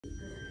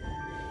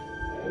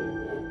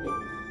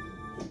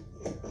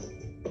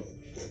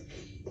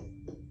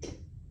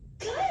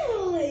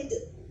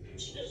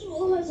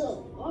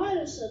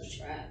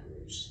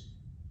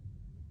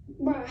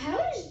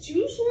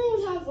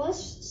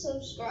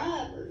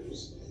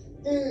subscribers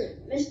than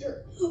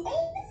Mr.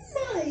 Oh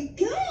my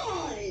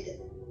god!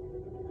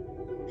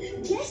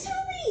 Guess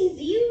how many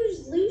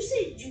views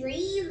Lucid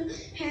Dream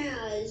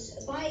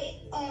has by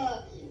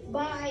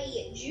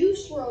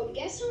Juice WRLD?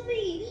 Guess how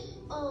many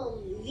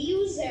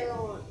views there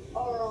are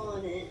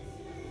on it?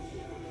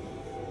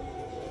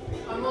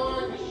 I'm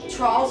on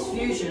Charles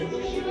Fusion.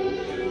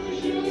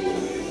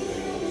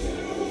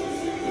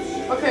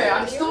 Okay,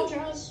 I'm still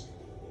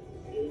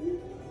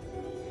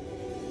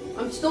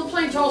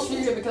playing Charles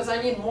Fusion because I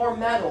need more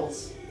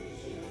medals.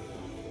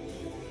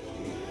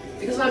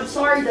 Because I'm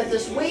sorry that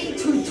this way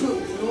too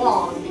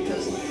long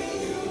because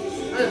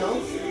I don't know.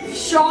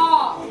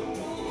 Shaw!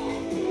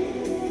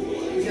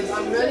 Because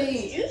I'm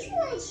ready. Is Juice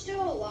WRLD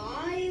still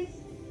alive?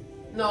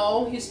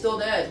 No, he's still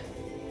dead.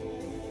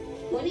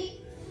 When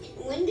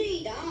did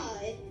he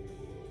die?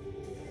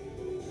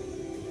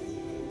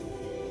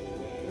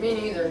 Me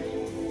neither.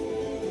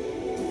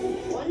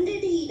 When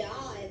did he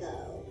die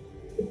though?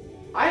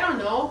 I don't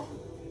know.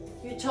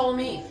 You tell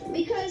me.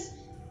 Because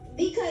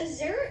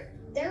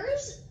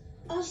there's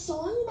a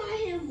song by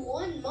him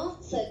 1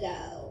 month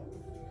ago.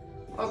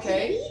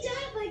 Okay. He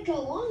died like a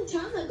long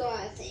time ago,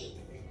 I think.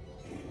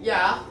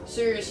 Yeah,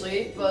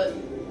 seriously, but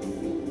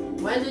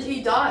when did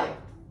he die?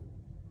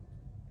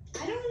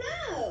 I don't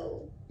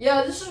know.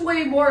 Yeah, this is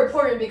way more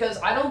important because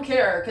I don't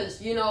care,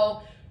 because, you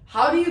know,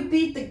 how do you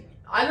beat the...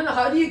 I don't know,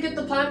 how do you get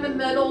the platinum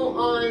medal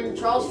on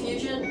Charles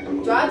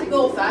Fusion? Do I have to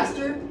go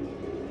faster?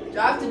 Do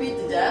I have to beat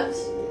the devs?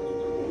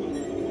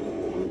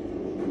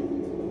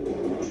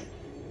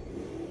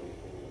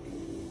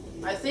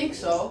 I think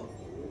so.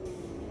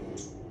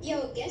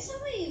 Yo, guess how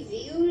many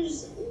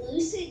views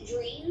Lucid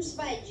Dreams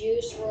by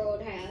Juice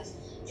WRLD has?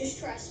 Just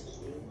trust me.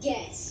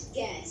 Guess.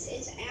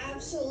 It's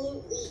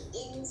absolutely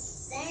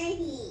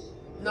insane.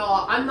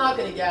 No, I'm not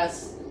gonna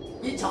guess.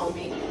 You tell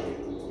me.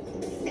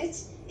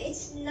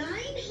 It's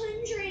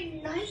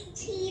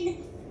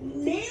 919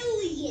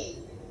 million.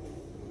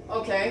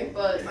 Okay,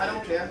 but I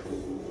don't care.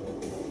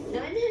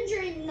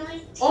 919.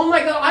 Oh my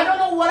god, I don't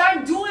know what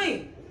I'm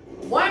doing!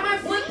 Why am I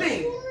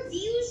flipping?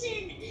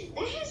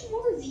 That has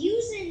more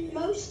views than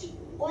most,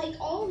 like,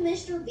 all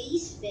Mr.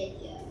 Beast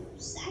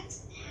videos.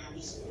 That's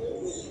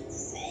absolutely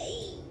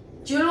insane.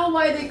 Do you know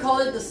why they call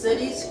it the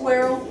city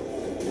squirrel?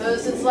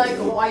 Because it's like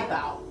a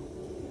wipeout.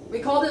 We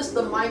call this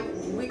the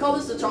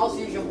Charles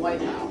Fusion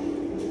wipeout.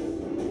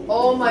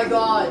 Oh my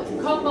god.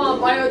 Come on,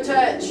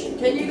 Biotech.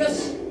 Can you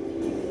just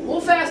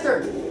move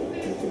faster?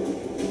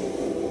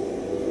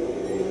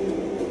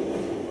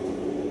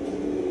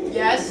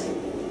 Yes.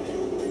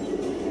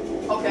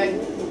 Okay.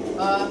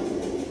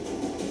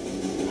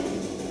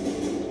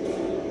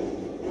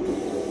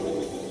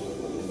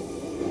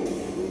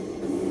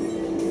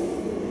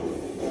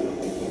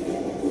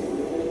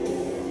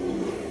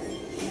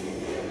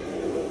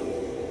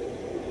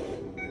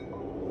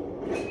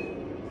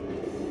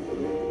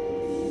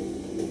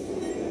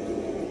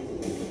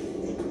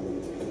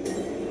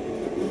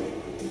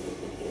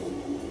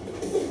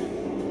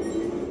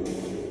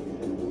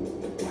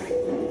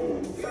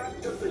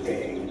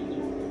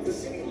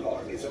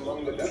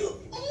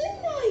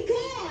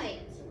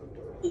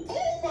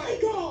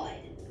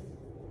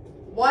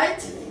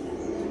 What?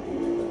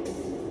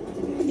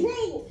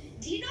 Bro,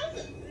 do you know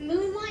the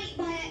Moonlight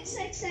by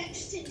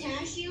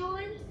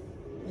XXXTentacion?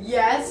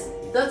 Yes,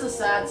 that's a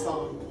sad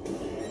song.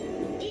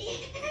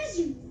 It has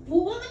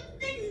 1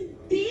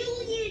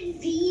 billion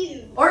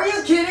views. Are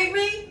you kidding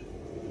me?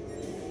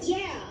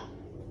 Yeah.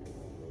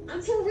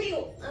 I'm for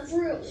real.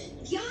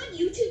 Get on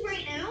YouTube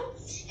right now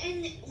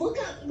and look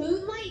up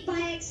Moonlight by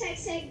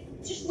XXX.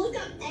 Just look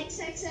up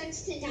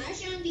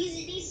XXXTentacion because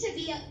it needs to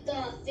be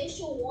the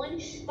official one,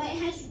 but it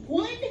has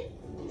 1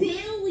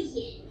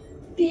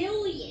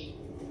 billion.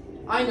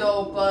 I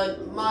know,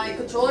 but my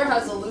controller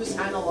has a loose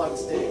analog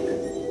stick.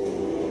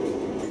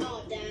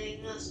 Oh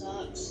dang, that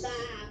sucks. That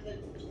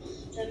happened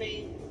to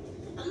me.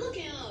 I'm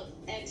looking up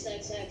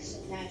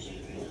XXXTentacion right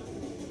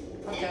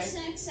now. Okay.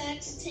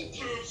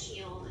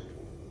 XXXTentacion.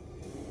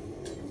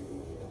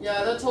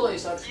 Yeah, that totally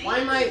sucks. Why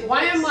am I?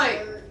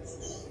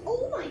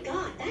 Oh my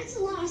god, that's a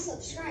lot of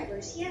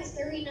subscribers. He has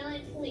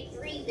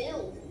 39.3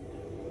 mil.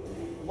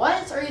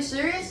 What? Are you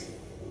serious?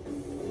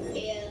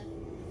 Yeah.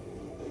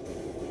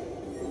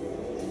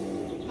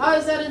 How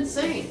is that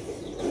insane?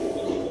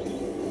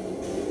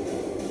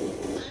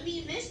 I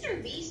mean, Mr.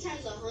 Beast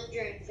has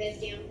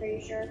 150, I'm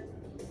pretty sure.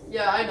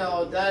 Yeah, I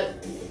know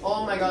that.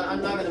 Oh my god,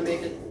 I'm not gonna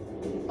make it.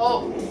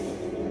 Oh.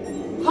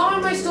 How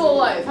am I still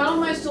alive? I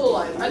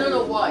don't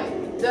know why.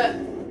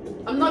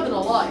 I'm not gonna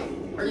lie.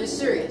 Are you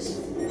serious?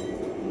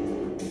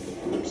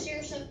 I'm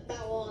serious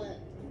about what?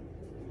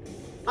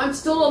 I'm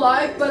still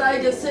alive, but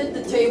I just hit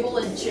the table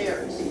and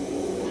chairs.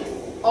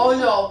 Oh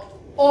no.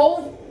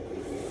 Oh,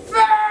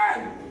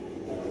 fuck!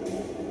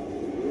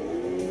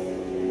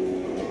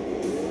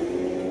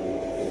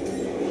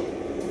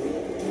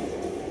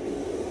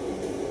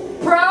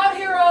 Proud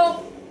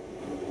hero!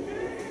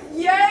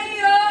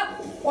 Yeah!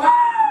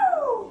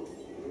 Woo!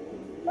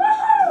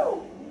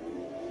 Woohoo!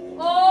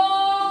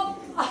 Oh!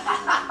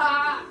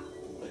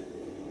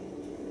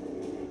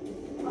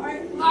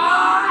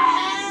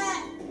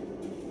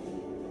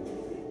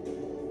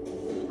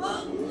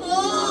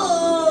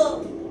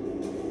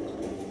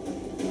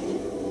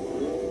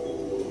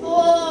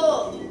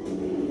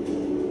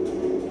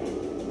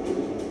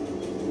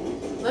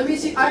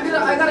 see.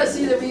 I gotta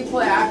see the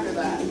replay after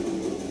that.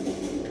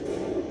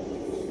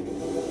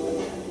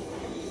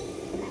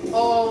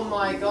 Oh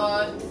my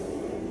god.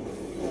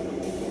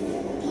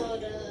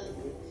 Hold up.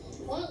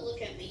 Well,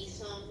 look at me,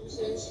 songs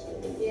is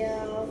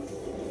yeah.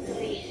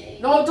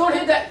 No, don't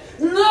hit that.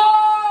 No!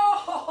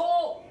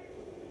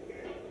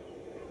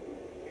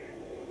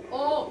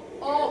 Oh,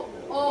 oh,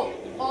 oh,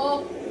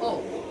 oh,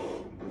 oh.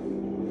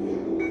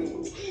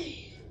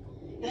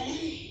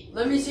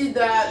 Let me see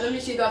that. Let me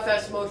see that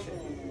fast motion.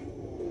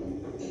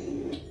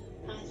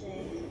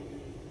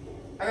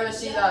 I gotta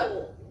see that.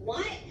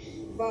 What?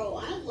 Bro,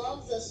 I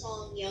love the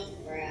song Young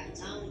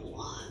Brats. I don't know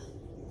why.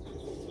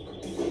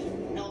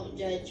 Don't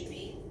judge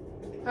me.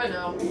 I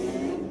know.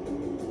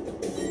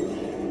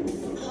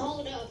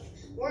 Hold up.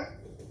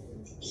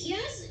 He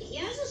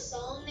has a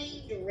song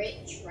named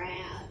Rich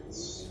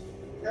Rats.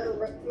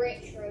 Or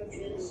Rich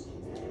Roaches.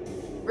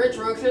 Rich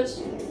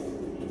Roaches?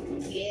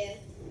 Yeah.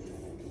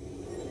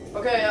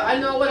 Okay, I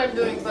know what I'm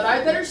doing, but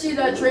I better see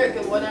that trick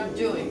and what I'm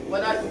doing.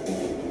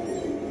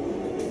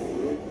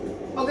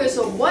 Okay,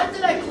 so what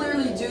did I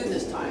clearly do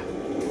this time?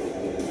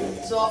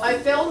 So I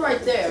failed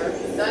right there.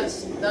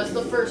 That's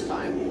the first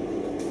time.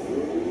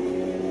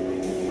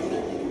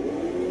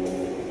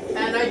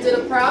 And I did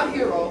a proud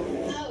hero.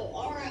 Oh,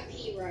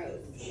 R.I.P.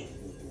 Roach.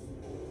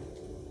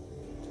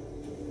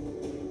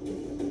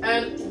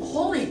 And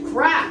holy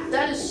crap,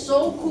 that is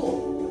so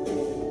cool.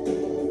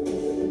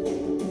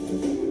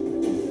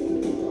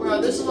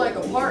 Wow, this is like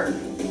a park.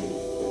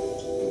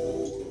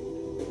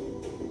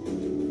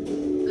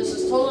 This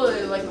is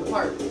totally like a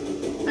park.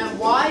 And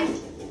why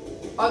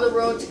are the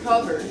roads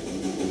covered?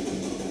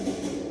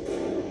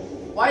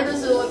 Why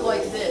does it look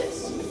like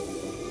this?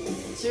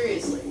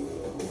 Seriously.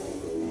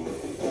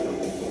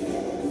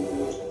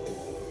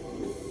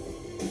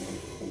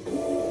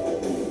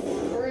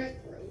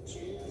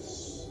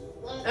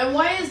 And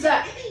why is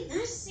that?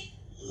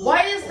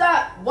 Why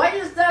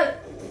is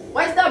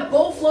that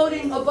boat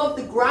floating above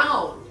the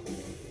ground?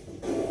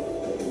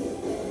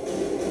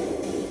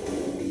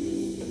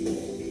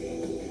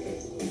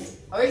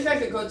 I wish I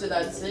could go to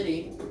that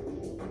city.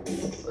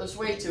 It's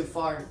way too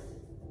far.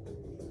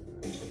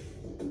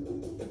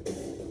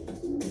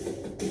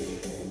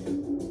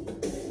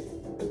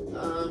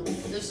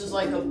 This is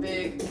like a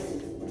big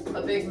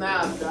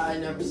map that I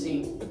never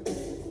seen.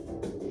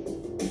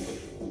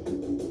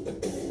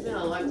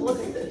 Yeah, like look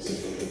at this.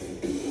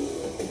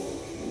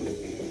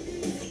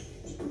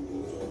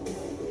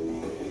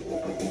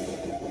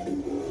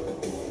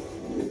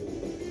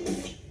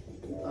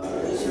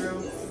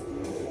 Resume.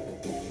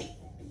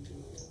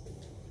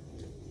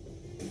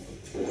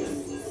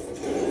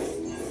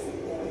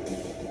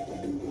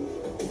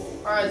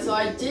 Alright, so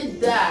I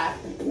did that.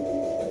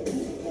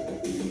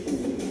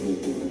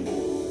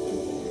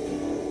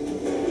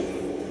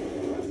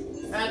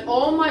 And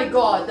oh my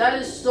god, that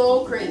is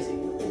so crazy.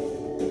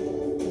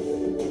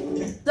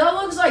 That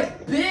looks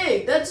like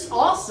big. That's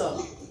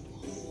awesome.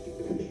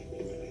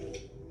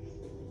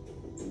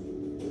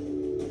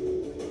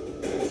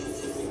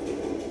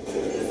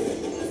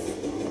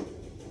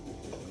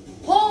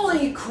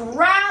 Holy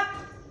crap!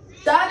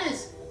 That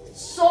is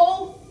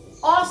so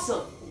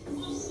awesome.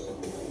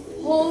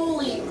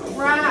 Holy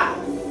crap.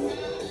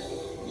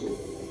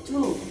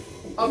 Dude.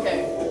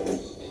 Okay.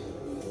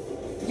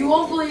 You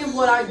won't believe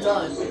what I've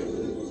done.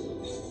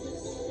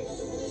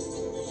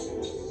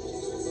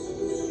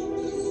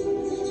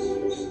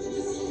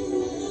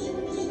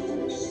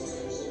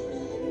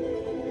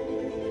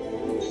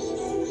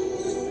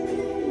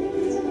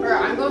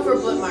 I'm going for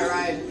Blip My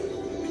Ride.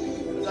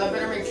 So I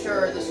better make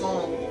sure this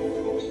one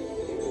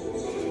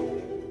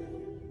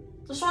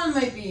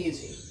might be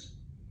easy.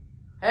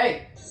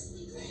 Hey!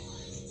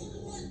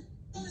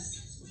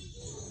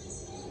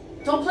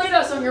 Don't play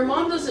that song, your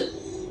mom doesn't.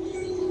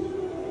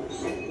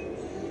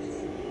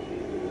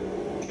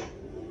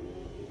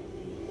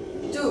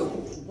 Dude,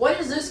 what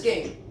is this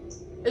game?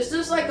 Is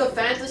this like a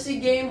fantasy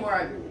game where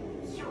I...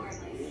 You're my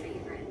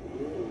favorite.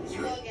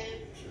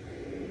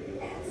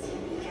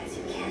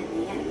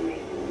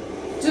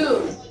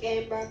 Dude,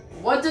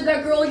 what did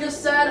that girl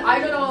just said? I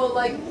don't know,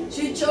 like,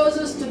 she chose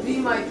us to be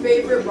my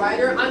favorite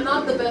writer. I'm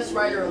not the best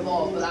writer of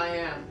all, but I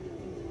am.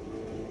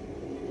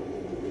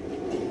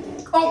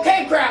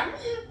 Okay, crap! I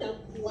have to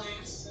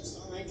blast this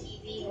on my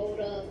TV, hold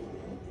up.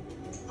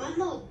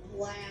 I'm a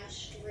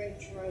blast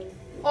Rich Roach.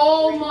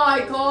 Oh my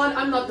god,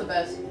 I'm not the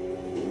best.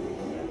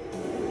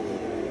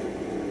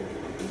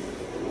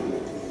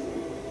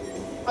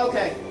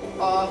 Okay,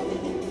 God,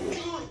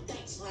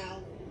 that's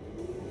loud.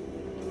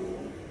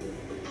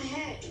 I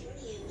had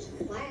 20 and was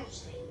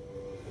blasting.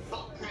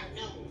 Oh crap,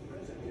 no.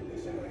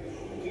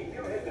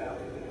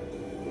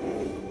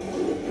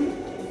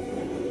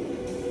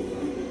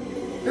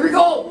 Here we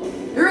go!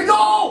 Here we go!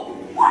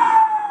 Woo!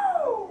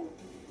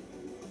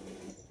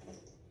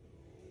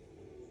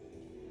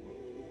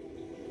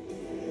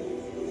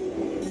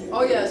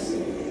 Oh yes.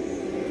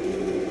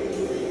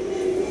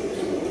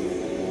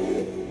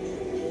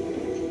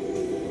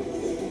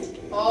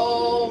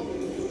 Oh.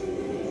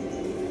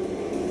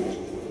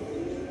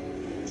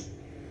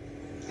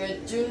 Okay,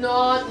 do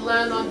not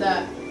land on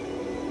that.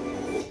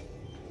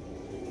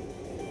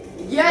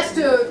 Yes,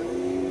 dude.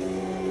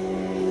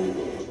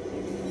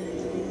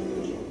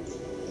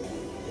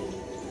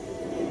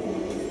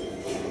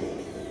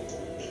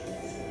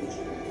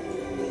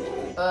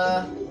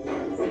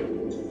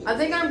 I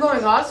think I'm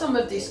going awesome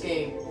with this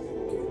game.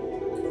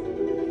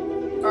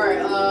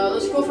 Alright,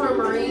 let's go for a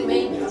Marina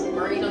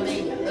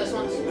Mania. This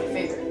one's my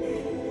favorite.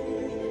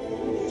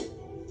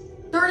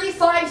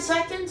 35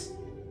 seconds?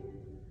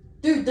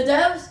 Dude, the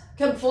devs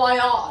can fly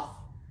off.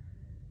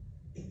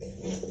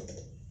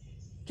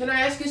 Can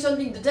I ask you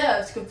something? The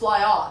devs can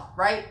fly off,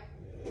 right?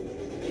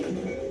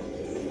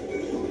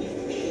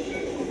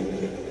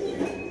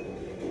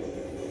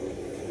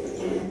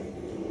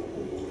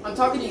 I'm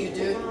talking to you,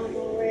 dude.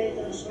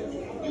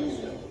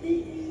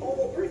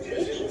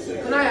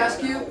 Can I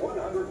ask you?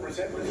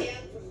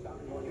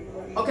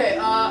 Okay,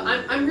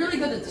 I'm really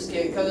good at this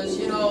game because,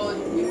 you know,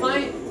 you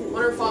might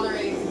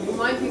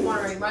be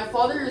wondering, my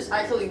father is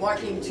actually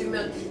watching too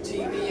much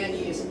TV and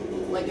he's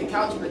like a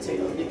couch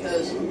potato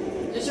because,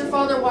 does your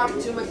father watch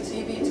too much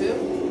TV too?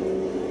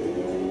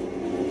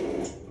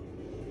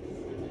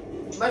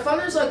 My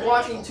father's like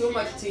watching too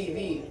much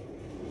TV.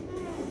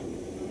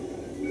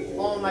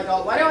 Oh my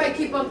god, why do I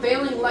keep on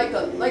failing like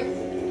a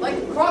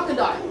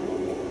crocodile?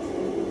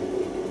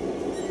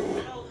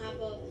 I don't have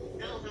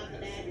a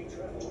dad.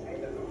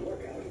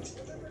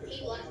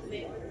 He left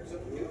me.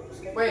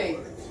 Wait,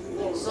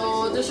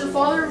 so does your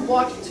father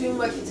watch too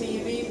much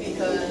TV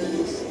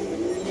because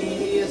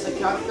he is a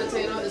couch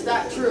potato? Is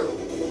that true?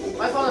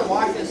 My father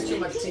watches too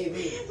much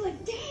TV. I have a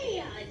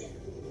dad.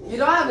 You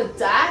don't have a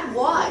dad?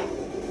 Why?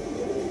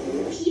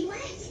 He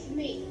left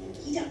me.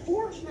 He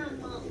divorced my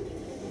mom.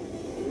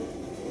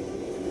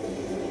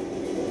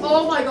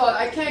 Oh my god,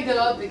 I can't get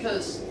up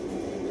because...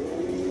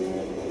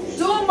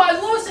 Dude, my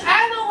loose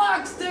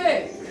analog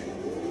stick!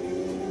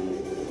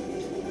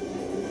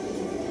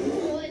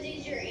 What,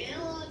 did your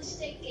analog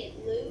stick get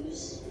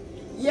loose?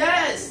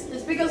 Yes!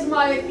 It's because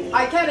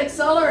I can't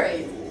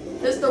accelerate.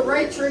 It's the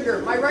right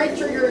trigger. My right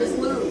trigger is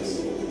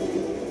loose.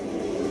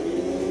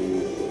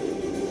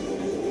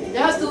 It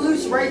has the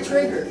loose right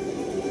trigger.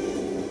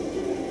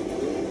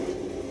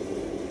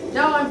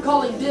 Now I'm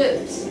calling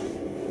dibs.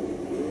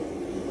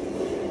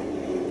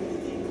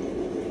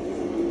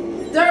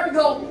 There we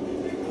go.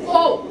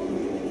 Oh!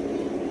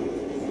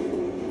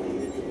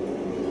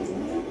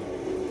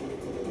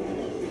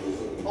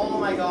 Oh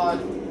my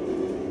god.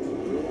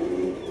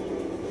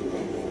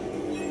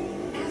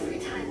 Every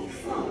time you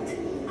fault,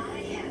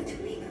 I have to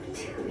reboot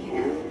too, you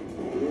know.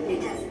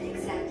 It doesn't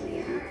exactly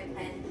hurt,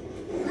 but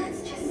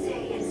let's just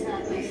say it's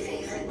not my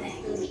favorite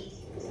thing.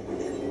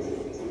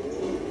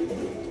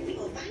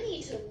 Oh, I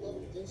need to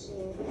look this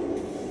up.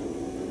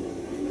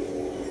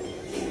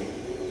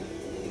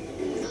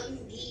 I'm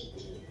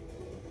geeky.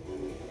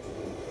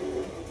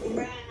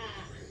 Bruh.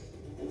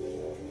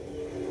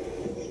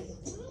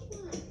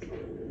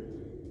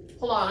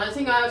 Hold on, I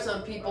think I have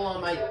some people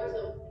on my...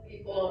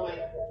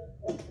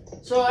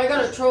 So I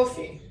got a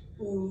trophy.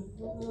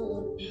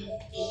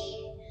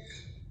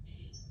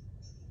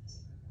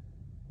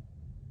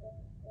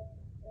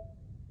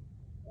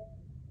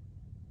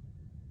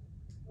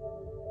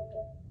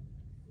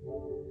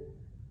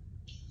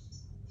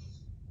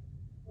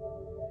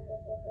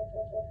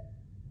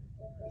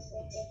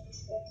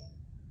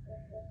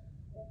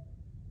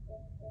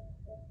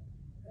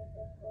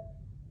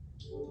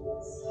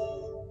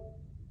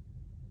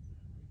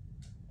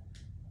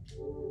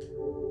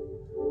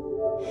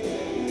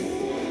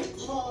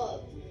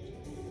 Hub.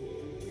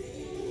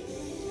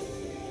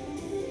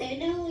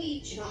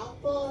 NLE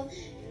Choppa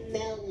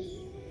Melly.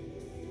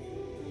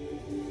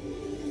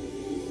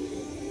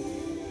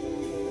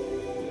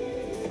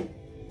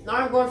 Now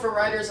I'm going for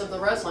Riders of the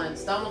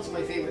Restlands. That one's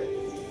my favorite.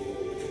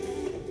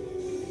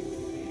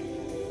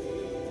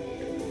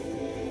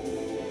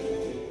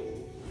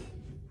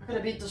 I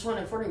gotta beat this one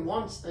in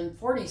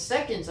 40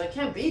 seconds. I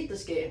can't beat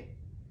this game.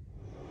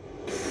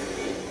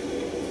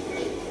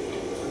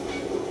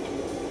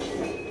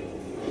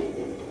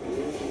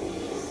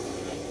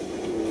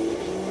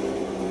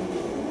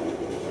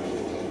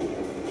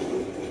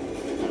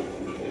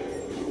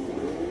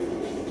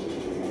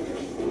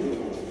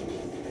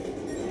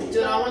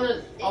 Dude, I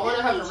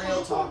wanna have a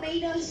real talk.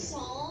 Made a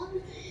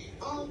song,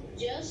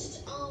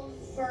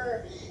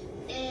 for,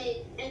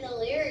 and the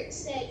lyrics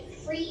said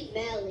 "Free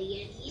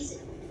Melly," and he's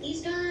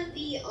gonna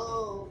be,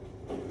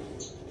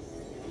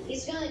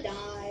 he's gonna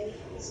die.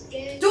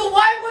 Dude,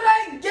 why would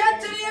I get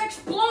to the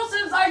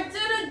explosives? I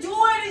didn't do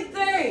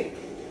anything!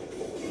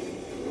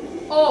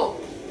 Oh,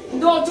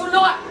 no, do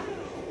not!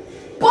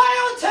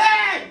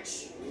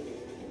 Biotech!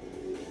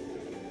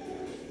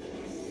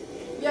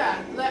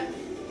 Yeah,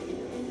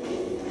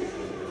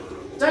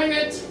 dang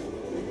it!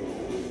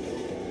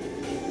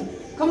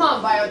 Come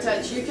on,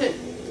 Biotech, you can...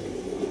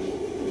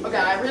 Okay,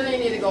 I really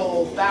need to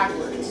go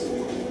backwards.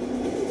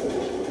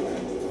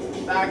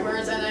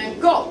 Backwards and then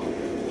go!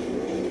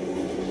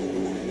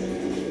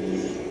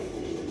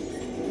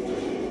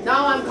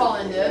 Now I'm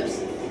calling dibs.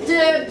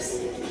 Dibs!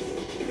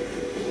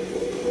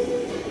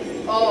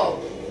 Oh,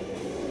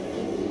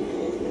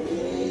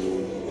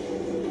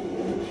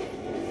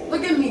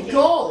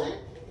 go?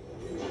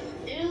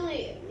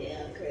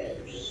 Yeah,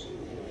 Chris.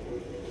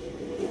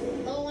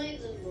 The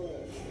lanes of blue.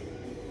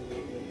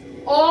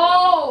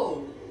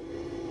 Oh!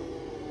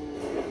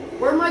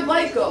 Where'd my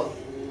bike go?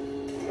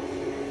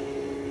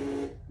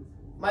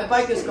 My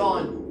bike is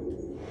gone.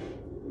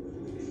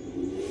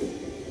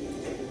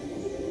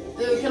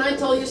 Dude, can I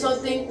tell you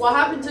something? What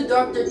happened to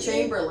Dr.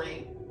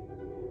 Chamberlain?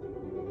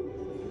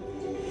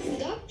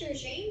 Dr.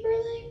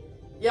 Chamberlain?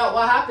 Yeah,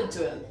 what happened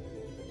to him?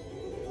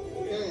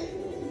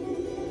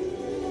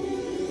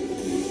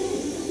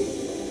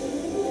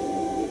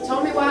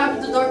 Tell me what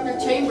happened to Dr.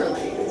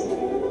 Chamberlain.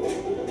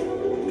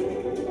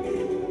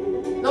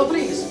 No,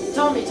 please.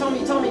 Tell me. Come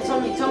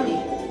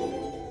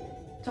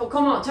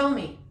on, tell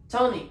me.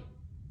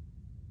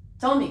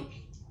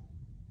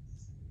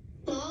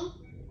 Huh?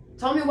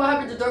 Tell me what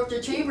happened to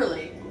Dr.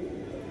 Chamberlain.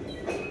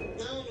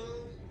 No.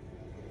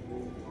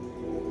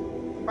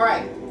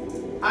 Alright.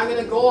 I'm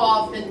gonna go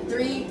off in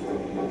 3,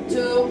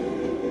 2,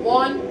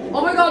 1.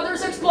 Oh my god,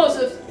 there's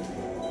explosives!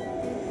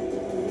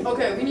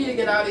 Okay, we need to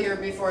get out of here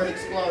before it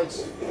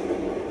explodes.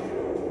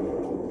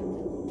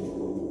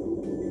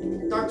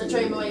 Dr.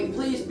 Chamberlain,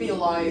 please be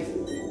alive.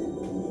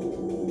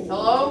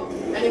 Hello?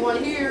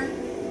 Anyone here?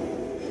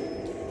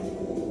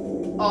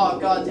 Oh,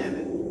 god damn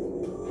it.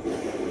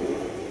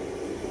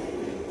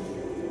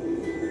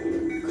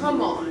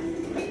 Come on.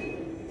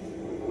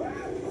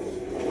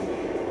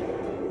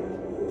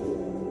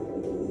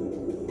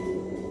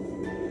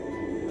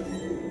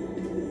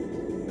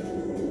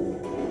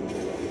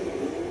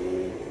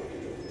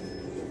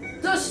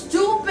 The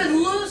stupid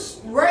loose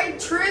right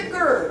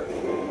trigger!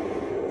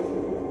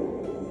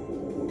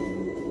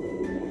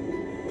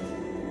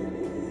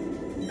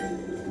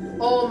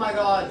 Oh my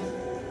god.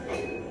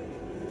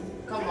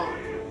 Come on.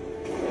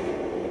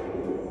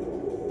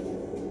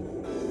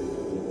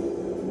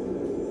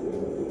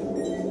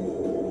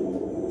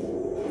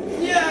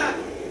 Yeah!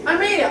 I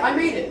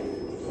made it!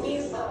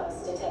 New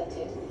pass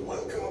detected.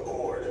 Welcome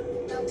aboard.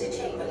 Dr.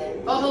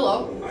 Chamberlain. Oh,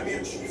 hello. I'm your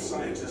chief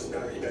scientist,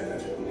 Barry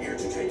Bennett, here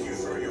to take you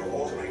through your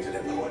automated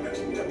employment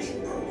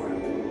induction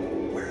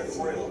program. We're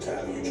thrilled to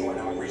have you join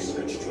our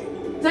research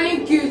team.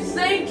 Thank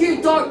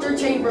you, Dr.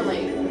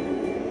 Chamberlain.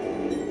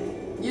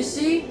 You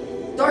see?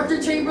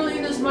 Dr.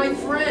 Chamberlain is my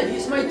friend.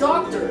 He's my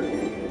doctor.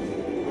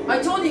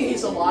 I told you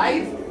he's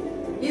alive.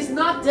 He's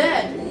not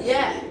dead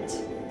yet.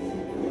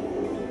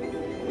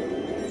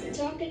 You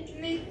talking to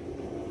me?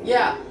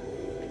 Yeah.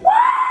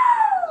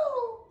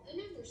 I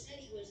never said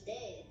he was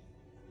dead.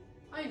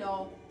 I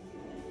know.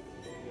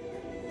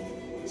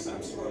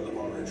 Samsung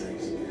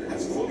Laboratories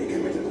has fully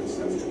committed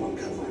itself to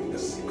uncovering the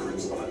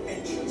secrets of an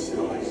ancient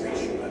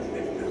civilization that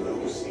lived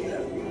below sea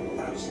level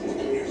thousands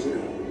of years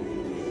ago.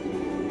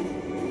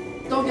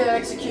 Don't get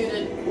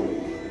executed.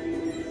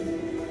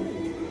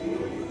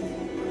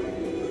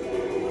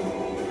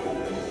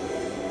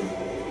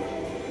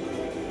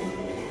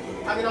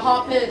 I'm gonna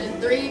hop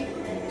in 3,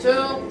 2.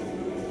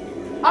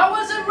 I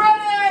wasn't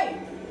ready!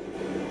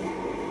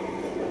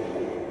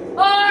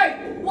 I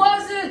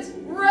wasn't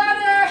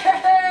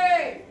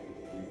ready!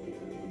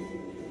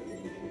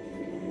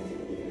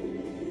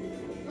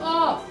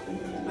 Oh,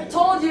 I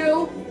told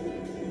you.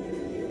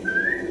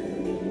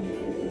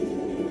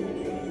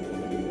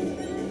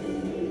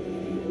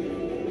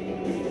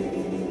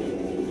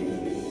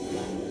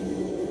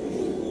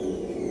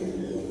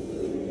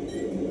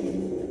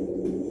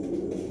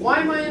 Why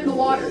am I in the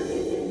water?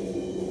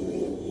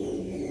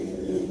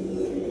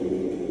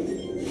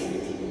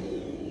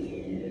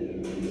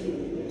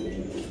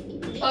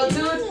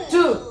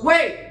 Dude,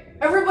 wait!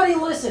 Everybody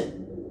listen!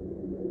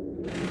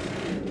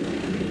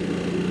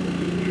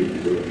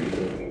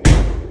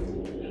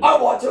 I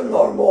want to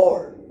know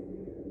more!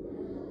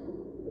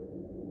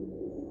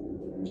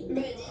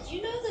 But did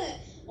you know that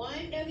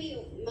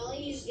YMW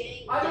Melly is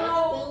getting I death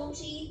know.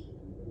 penalty?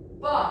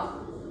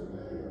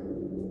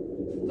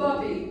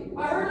 Bubby,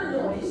 I heard a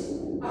noise.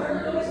 I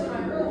heard a noise in my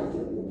room.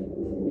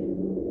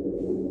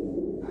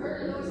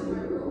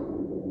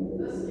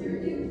 That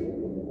scared you?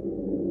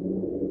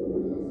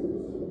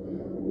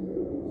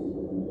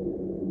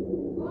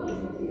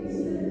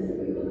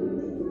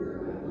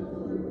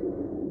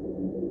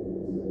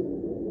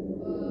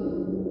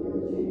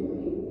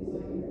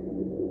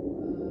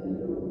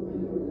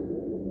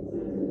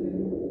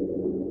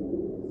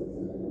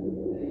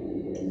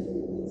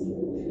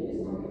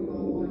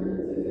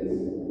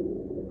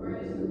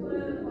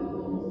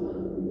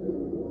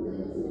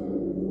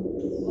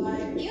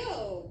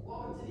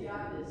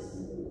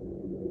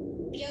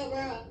 Yo,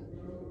 bro.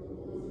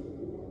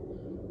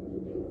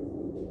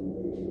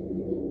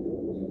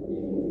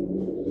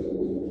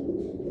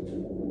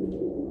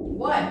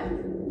 What?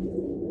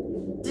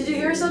 Did you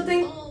hear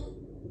something?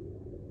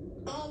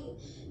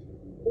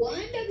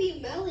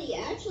 YMW Melly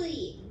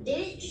actually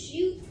didn't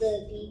shoot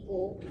the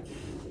people.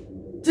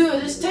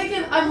 Dude, it's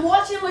taken. I'm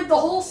watching like the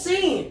whole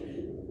scene.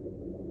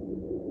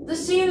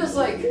 This scene is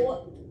like.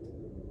 What?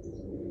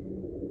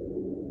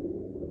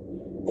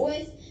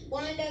 With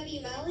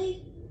YMW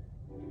Melly?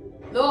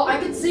 No, I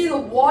could see the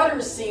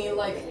water scene,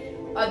 like,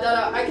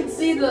 I could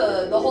see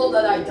the hole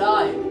that I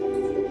died.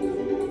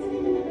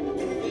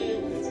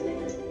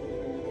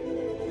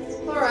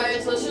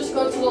 Anyways, let's just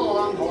go to the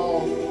long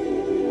haul.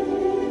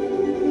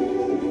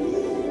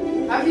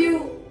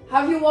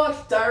 Have you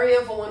watched Diary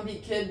of a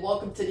Wimpy Kid,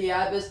 Welcome to the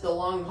Abyss, The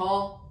Long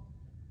Haul?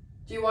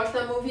 Do you watch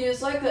that movie?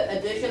 It's like an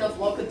edition of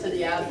Welcome to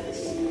the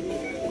Abyss.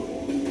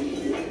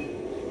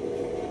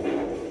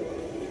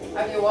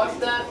 Have you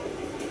watched that?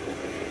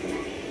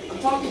 I'm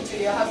talking to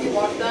you. Have you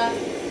watched that?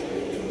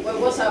 Wait,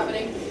 what's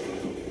happening?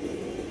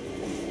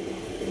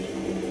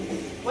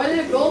 Why did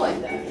it go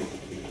like that?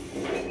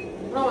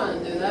 I don't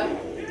want to do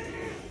that.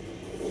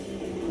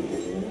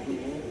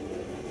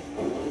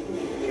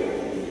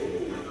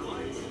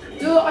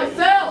 Dude, I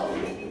fell!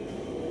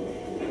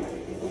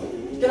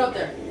 Get up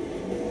there.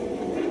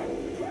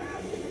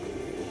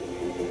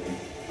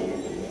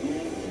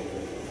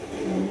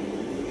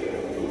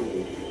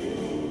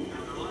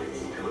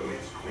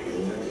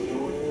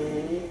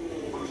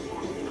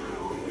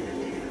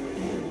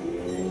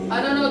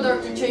 I don't know,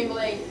 Dr.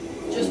 Chamberlain.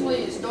 Just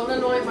please, don't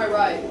annoy my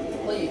ride.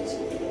 Please.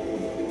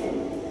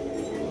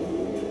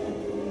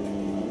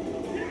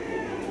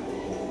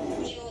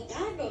 Yo,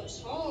 that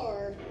goes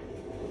hard.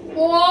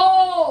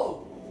 Whoa!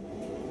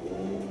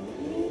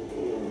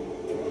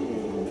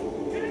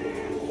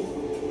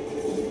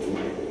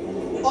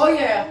 Oh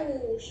yeah.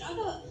 Oh,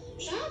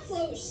 Shot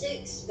Flow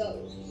 6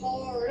 goes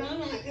hard, I'm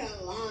not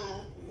gonna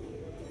lie.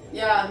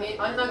 Yeah, I mean,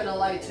 I'm not gonna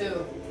lie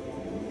too.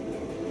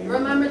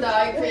 Remember that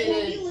I Wait, created...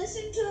 have you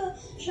listened to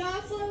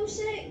Shot Flow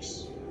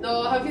 6?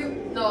 No, have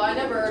you... No, I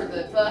never heard of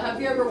it. But have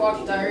you ever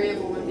watched Diary of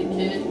a Wimpy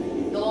Kid?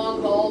 The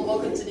Long Haul,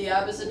 Welcome to the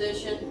Abyss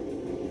edition?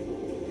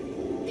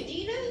 Do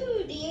you know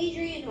who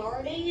Adrian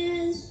Harding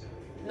is?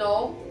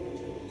 No.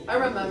 I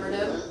remembered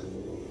him.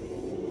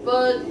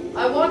 But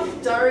I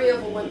watched Diary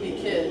of a Wimpy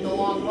Kid, The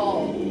Long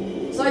Haul.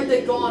 It's like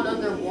they go on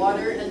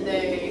underwater and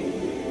they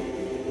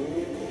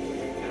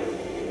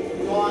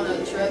go on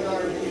a trip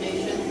or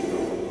vacation.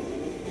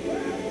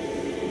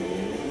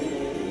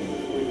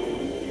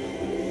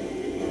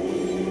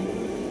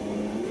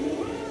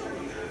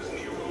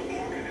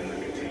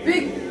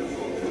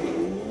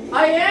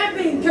 I am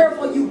being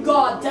careful, you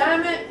god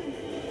damn it!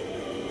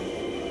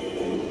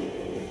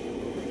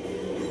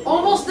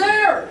 Almost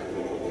there!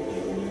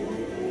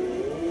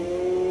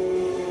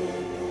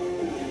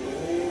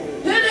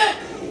 Hit it!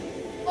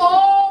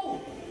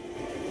 Oh!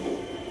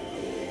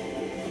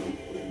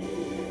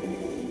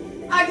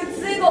 I can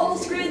see the whole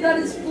screen that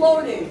is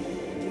floating.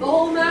 The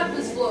whole map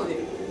is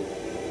floating.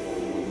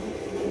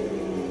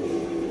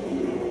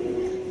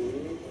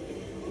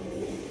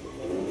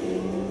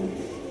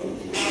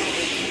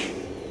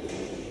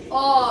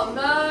 Oh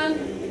man,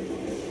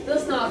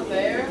 that's not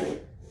fair.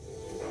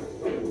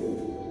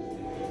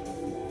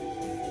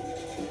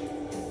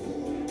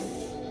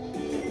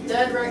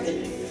 Dead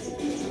Reckoning.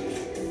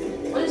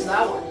 What is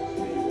that one?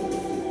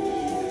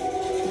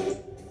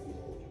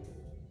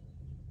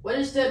 What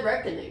is Dead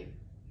Reckoning?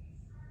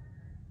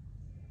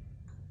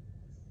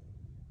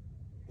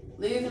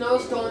 Leave no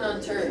stone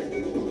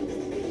unturned.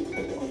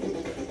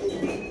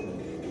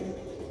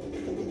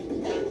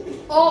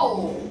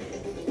 Oh!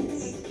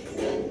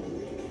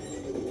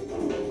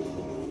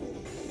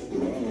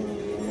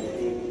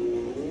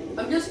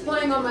 I'm just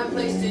playing on my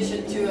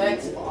PlayStation 2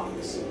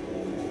 Xbox.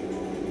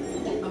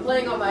 I'm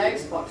playing on my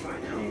Xbox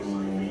right now.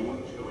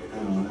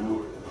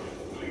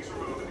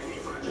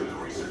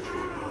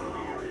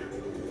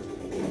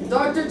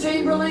 Dr.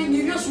 Chamberlain,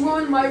 you just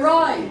ruined my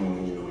ride!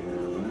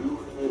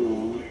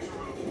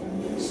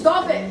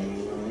 Stop it!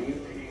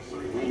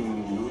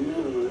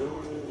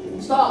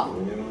 Stop!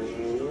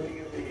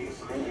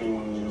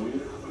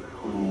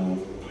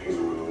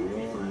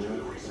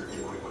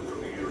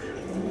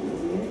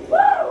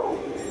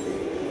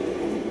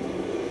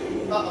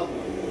 Uh-oh.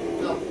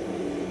 No.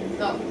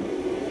 No.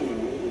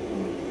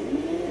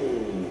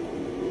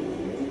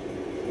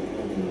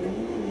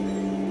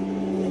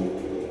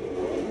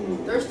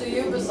 There's the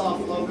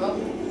Ubisoft logo.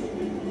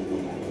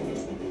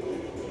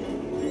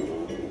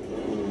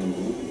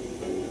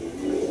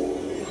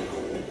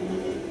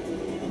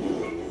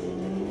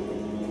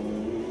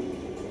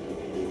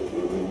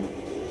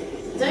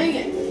 Dang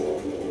it!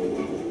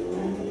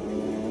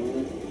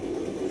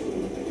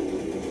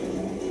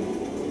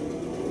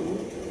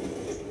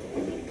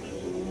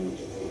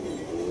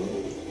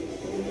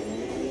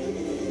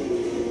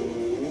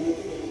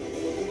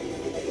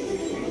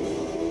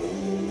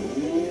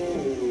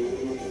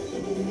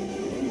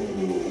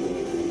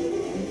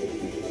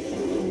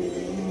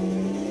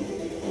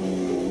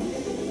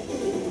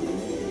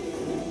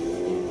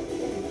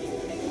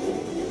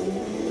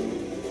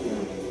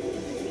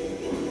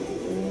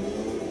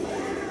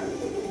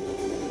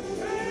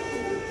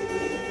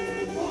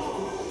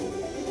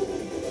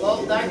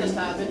 Well, that just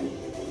happened.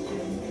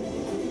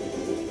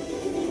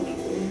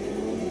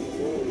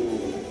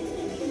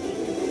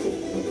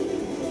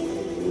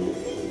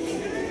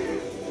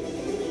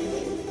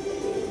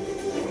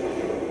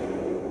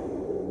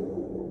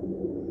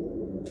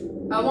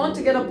 I want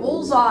to get a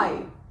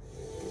bullseye.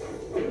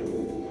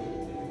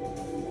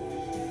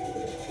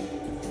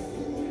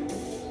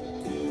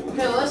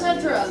 Okay, let's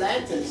head to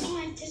Atlantis. Oh,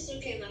 I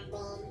dislocate my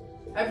bum.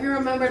 Have you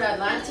remembered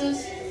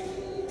Atlantis?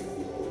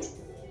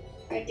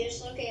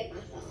 dislocated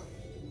my thumb.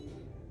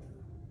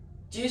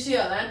 Do you see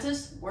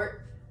Atlantis?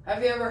 Where?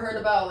 Have you ever heard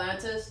about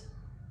Atlantis?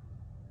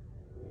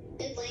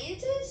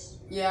 Atlantis?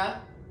 Yeah.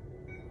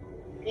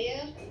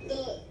 Yeah.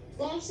 The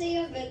lost city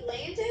of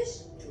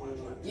Atlantis?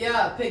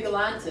 Yeah, Pig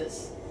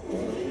Atlantis.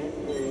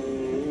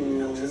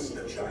 Notice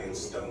the giant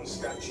stone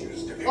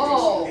statues depicting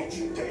Oh. some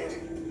ancient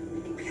deity.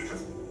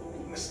 Beautiful,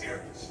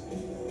 mysterious,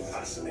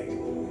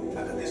 fascinating,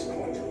 and at this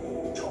point,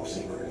 top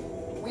secret.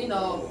 We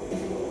know.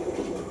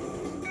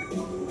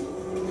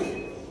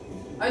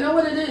 I know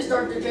what it is,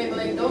 Dr.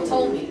 Chamberlain. Don't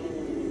tell me.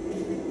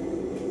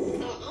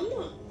 I'm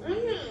not.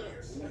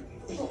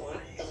 Oh, I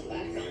thumb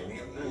back on.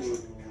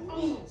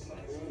 Oh.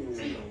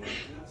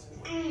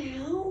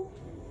 Ow.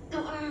 Ow,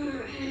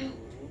 ow.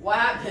 What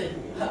happened?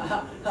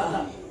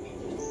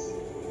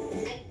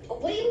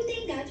 What do you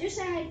think? I just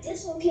said I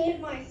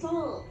dislocated my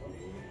thumb.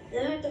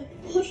 Then I have to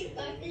push it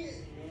back in.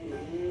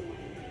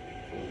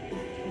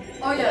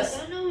 Oh yes.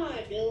 I know how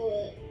to do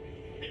it.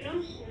 I know how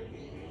to do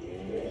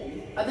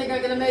it. I think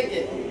I'm gonna make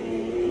it.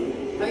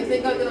 I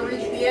think I'm gonna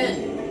reach the end.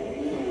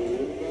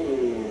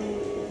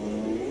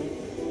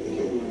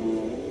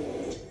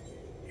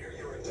 Here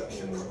your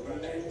induction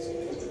program ends.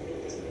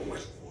 Look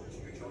forward to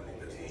you joining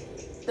the team.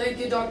 Thank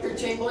you, Dr.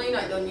 Chamberlain.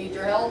 I don't need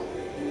your help.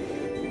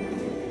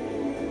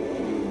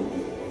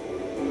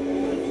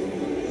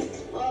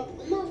 I'm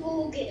gonna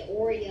go get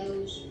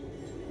Oreos.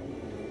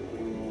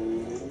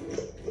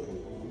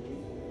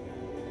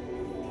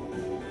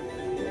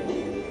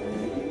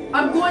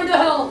 I'm going to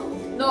hell.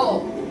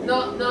 No,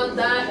 not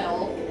that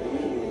hell.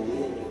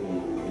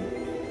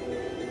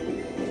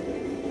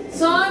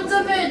 Sons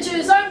of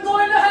bitches, I'm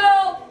going to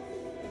hell.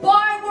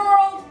 Bye,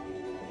 world.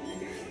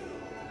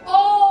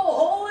 Oh,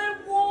 hole in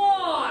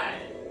one.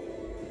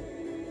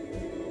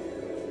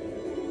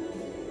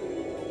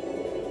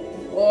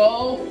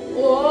 Oh,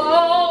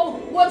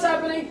 what's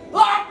happening?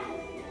 Ah!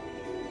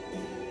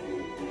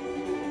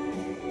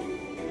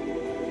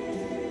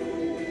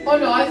 Oh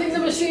no, I think the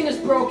machine is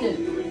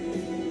broken.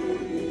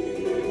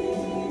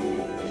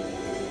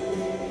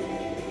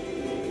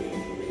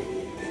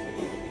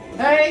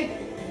 Hey!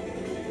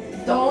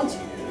 Don't!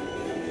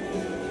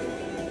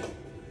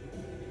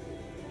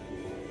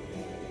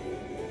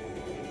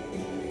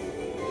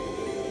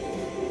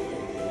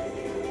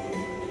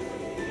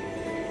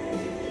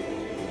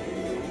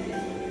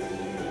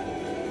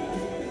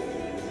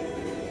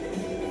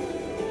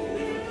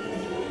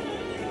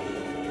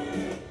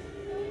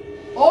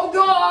 Oh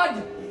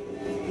God!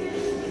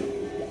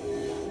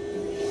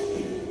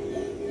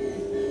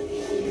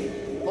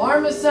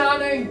 Alarm is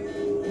sounding!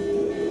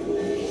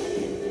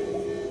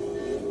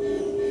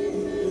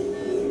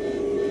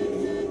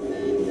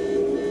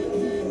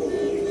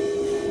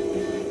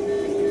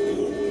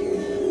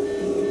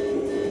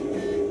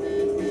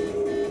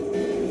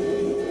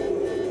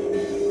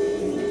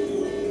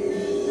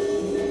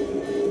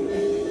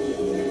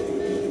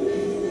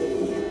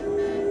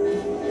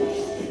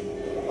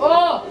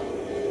 Oh!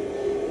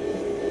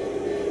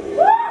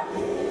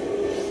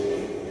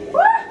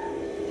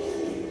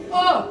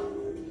 Oh!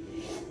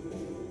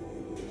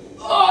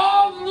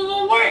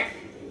 Oh, wait!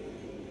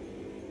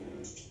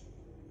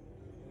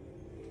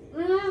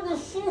 The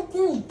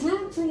fucking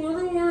dirt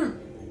one!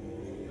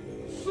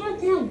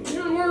 Fucking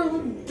get rid of the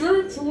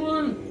dirt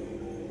one!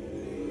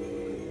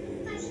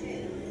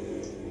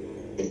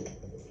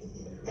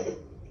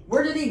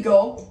 Where did he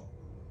go?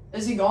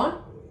 Is he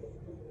gone?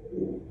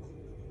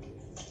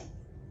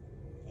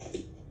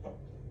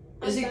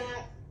 Is he?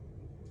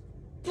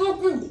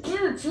 Fucking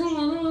dirt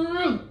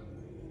one!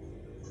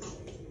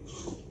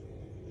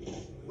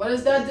 What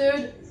is that,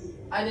 dude?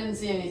 I didn't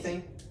see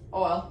anything.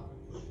 Oh well.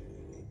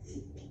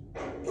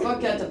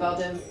 Forget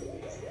about him.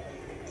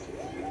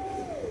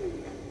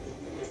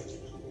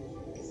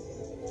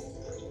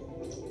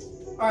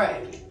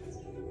 Alright.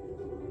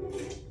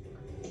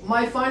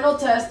 My final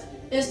test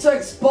is to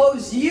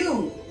expose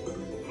you!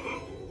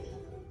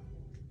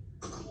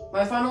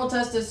 My final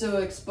test is to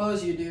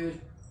expose you, dude.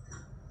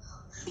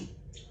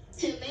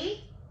 To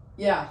me?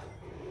 Yeah.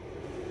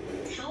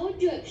 How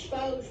would you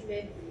expose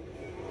me?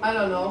 I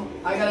don't know.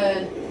 I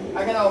gotta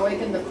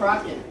awaken the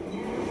Kraken.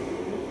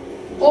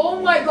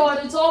 Oh my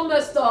god, it's all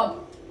messed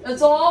up.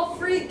 It's all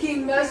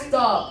freaking messed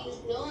up.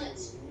 He's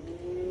nuts.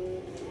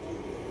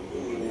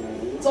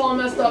 It's all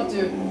messed up,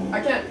 dude.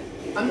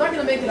 I'm not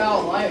gonna make it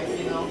out alive,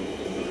 you know.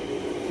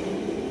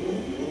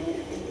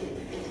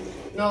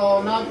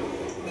 No, not.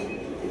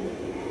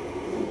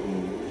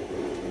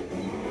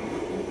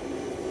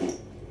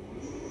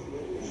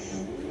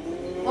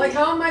 Like,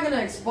 how am I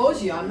gonna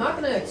expose you? I'm not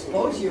gonna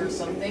expose you or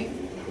something.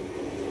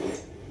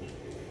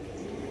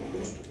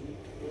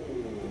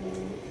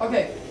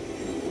 Okay.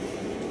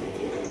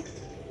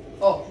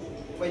 Oh,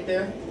 wait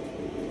there.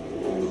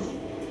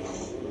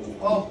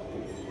 Oh,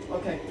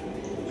 okay.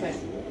 Okay.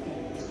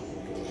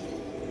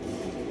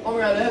 Oh my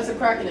god, it has a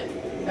crack in it.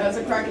 It has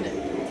a crack in it.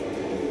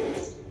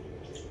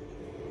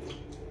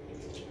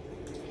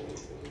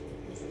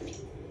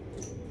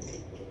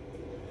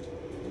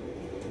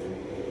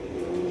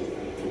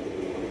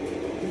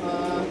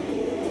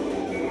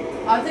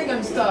 I think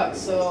I'm stuck,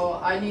 so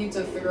I need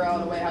to figure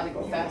out a way how to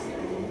go faster.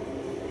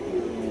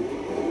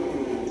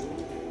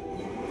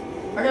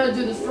 I gotta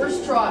do this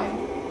first try.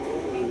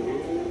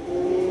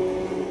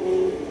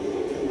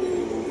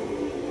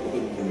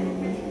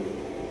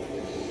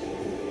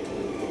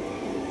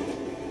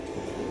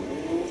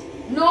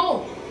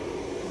 No!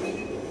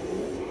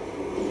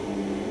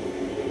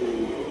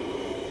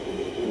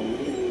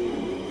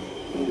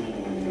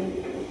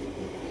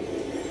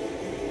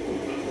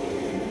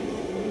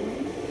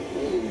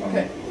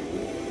 Okay.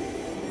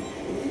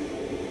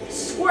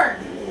 Squirt!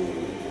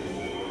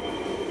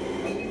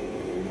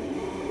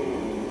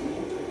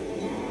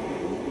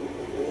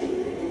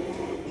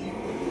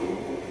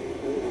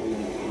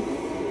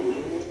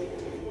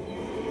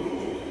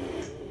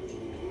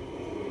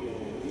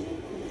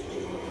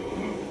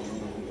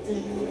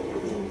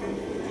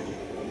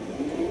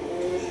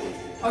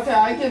 Okay,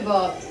 I give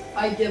up.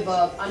 I give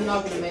up. I'm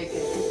not gonna make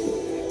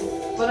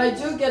it. But I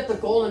do get the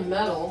golden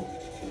medal.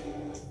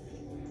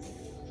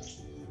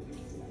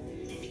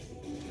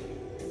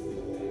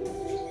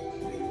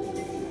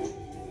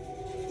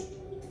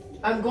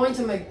 I'm going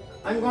to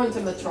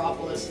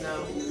Metropolis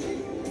now.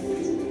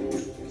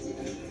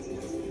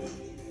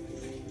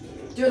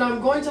 Dude,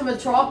 I'm going to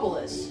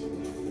Metropolis. Do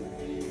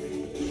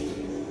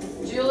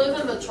you live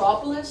in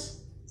Metropolis?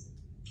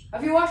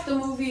 Have you watched the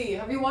movie?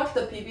 Have you watched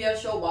the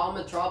PBS show Wild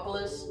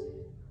Metropolis?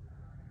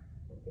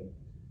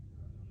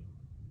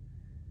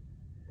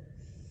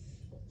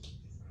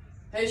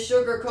 Hey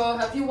Sugercoat,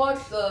 have you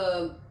watched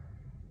the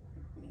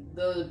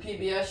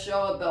PBS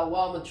show about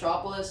Wild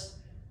Metropolis?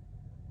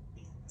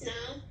 No.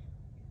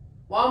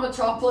 Wild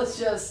Metropolis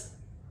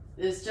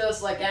is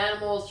just like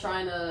animals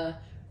trying to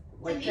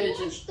like Have you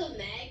pigeons. watched the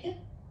Meg?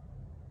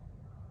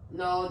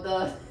 No,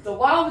 the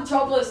Wild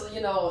Metropolis,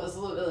 you know,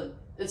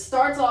 it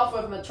starts off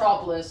with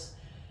Metropolis,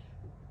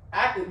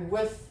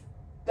 with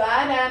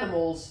bad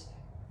animals,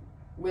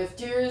 with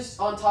deers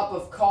on top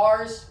of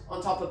cars,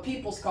 on top of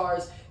people's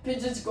cars,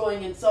 pigeons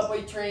going in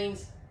subway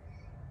trains,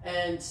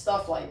 and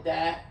stuff like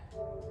that.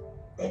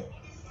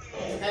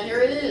 And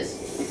here it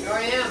is. Here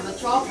I am,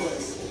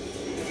 Metropolis.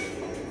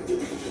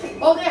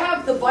 Oh, they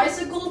have the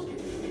bicycle?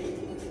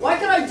 Why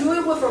can I do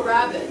it with a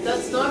rabbit?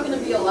 That's not gonna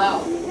be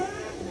allowed.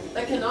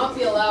 That cannot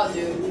be allowed,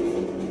 dude.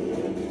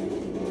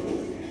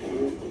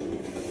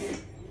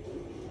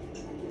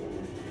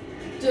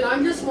 Dude,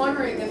 I'm just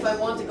wondering if I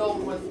want to go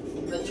with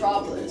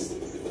Metropolis.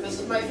 This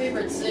is my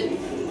favorite city.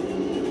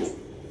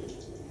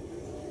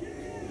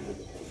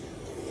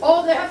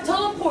 Oh, they have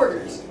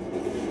teleporters!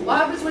 What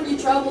happens when you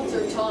travel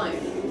through time?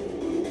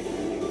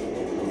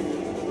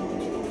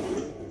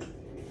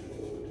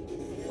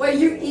 Wait,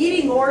 you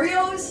eating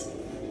Oreos?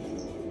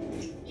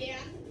 Yeah.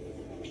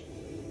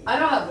 I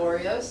don't have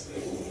Oreos.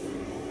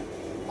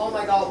 Oh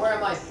my god, where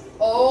am I?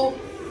 Oh.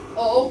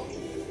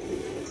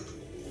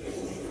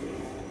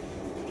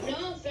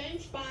 No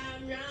offense, but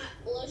I'm not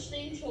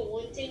listening to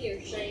one thing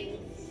you're saying.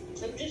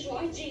 I'm just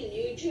watching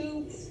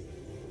YouTube.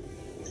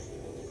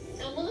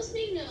 I'm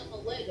listening to a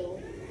little.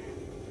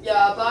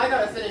 Yeah, but I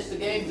gotta finish the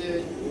game,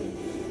 dude.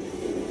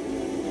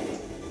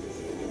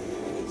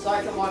 So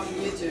I can watch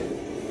YouTube.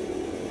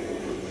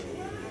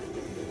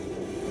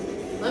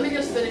 Let me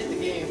just finish the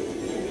game.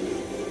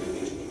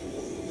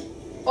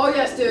 Oh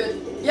yes,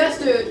 dude. Yes,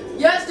 dude.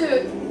 Yes,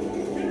 dude.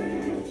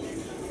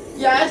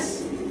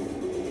 Yes.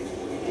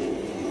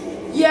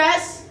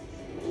 Yes.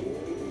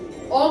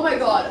 Oh my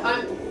god.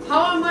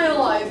 How am I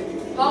alive?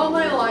 How am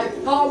I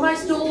alive? How am I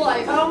still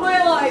alive? How am I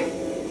alive?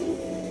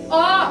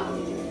 Ah!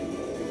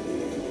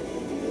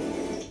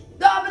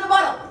 Stop in the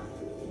bottom!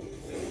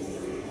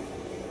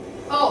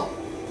 Oh.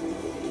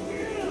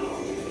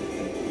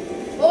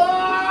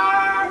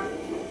 Ah!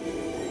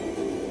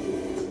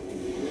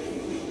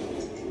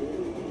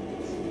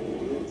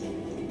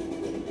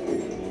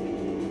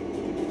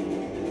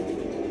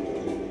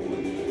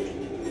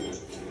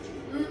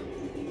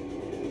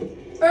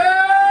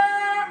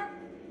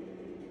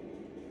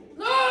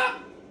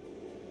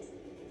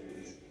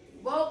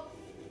 Well,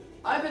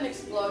 I've been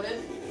exploded.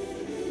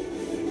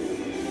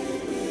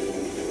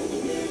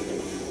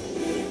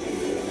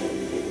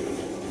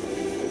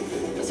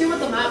 Let's see what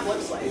the map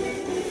looks like.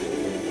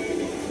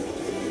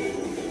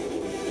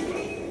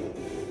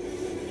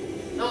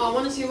 No, I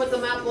want to see what the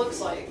map looks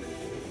like.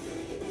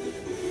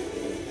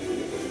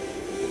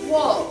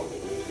 Whoa.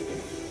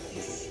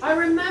 I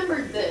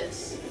remembered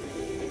this.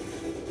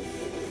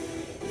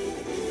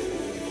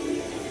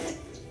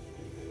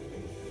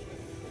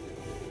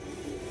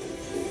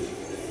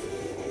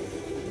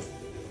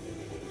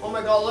 Oh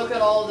my god, look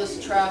at all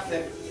this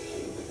traffic.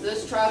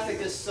 This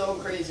traffic is so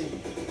crazy.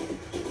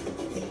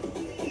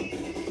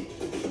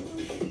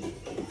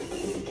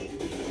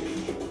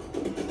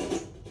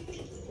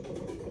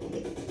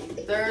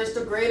 There's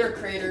the greater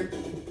crater.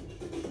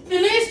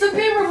 It needs to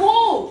be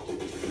removed!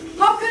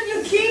 How can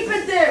you keep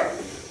it there?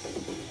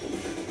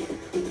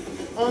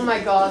 Oh my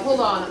god,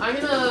 hold on. I'm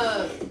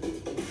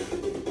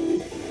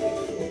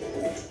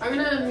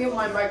gonna mute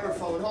my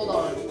microphone. Hold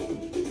on.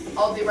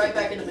 I'll be right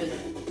back in a minute.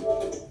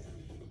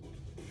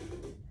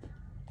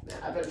 Man,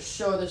 I I better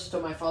show this to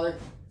my father.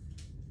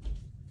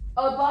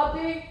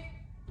 Bobby?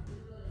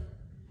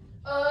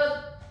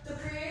 The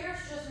creators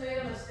just made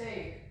a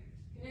mistake.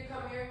 Can you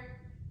come here?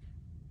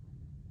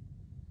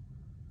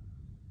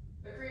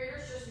 The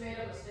creators just made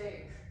a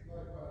mistake.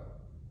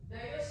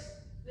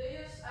 They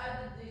just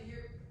added the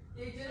hero.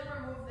 They didn't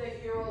remove the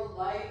hero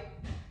light.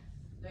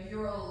 The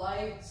hero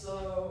light,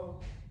 so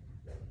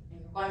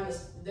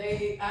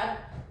they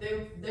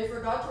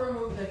forgot to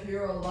remove the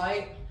hero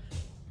light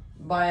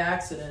by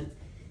accident.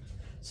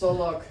 So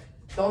look,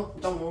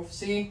 don't move.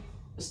 See,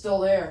 it's still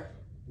there.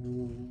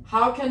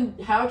 How can't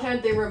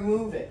they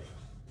remove it?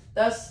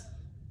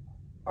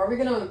 Are we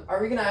gonna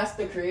ask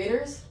the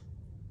creators?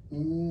 I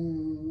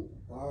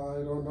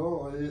don't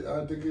know.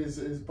 I think it's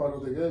part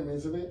of the game,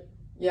 isn't it?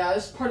 Yeah,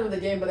 it's part of the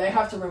game, but they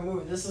have to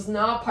remove it. This is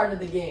not part of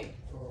the game.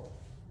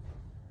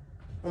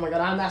 Oh my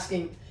god,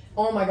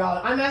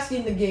 I'm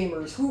asking the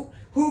gamers who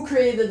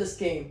created this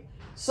game.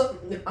 So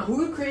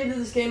who created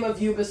this game of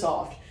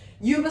Ubisoft?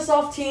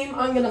 Ubisoft team,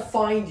 I'm gonna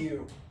find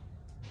you.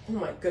 Oh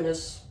my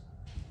goodness.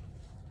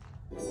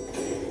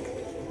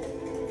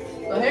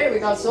 But hey, we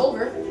got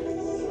silver.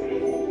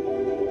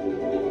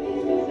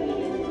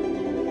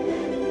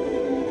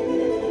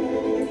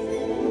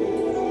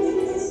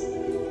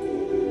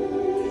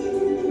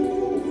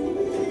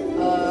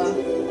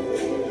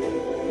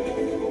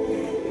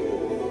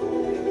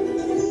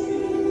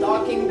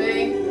 Docking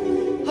bay.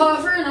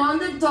 Hovering on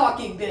the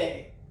docking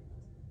bay.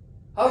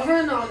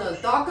 Hovering on the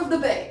dock of the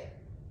bay.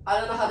 I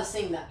don't know how to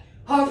sing that.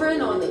 Hovering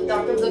on the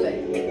dock of the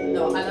bay.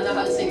 No, I don't know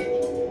how to sing it.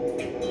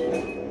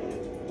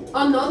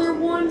 Another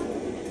one?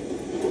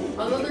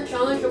 Another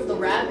challenge of the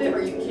rabbit?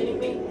 Are you kidding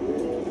me?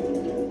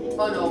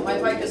 Oh no, my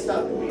bike is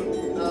stuck.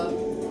 Get up.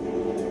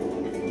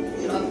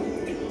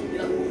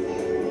 Get up.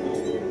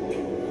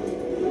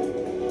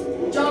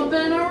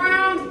 Jumping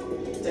around!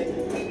 Take it.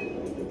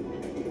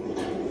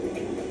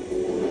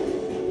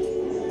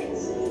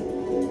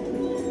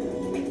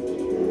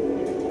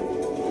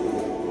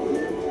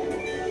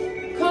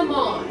 Come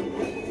on!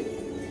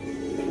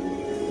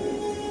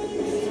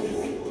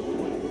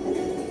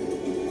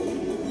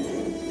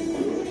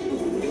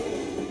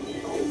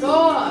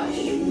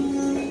 Gosh!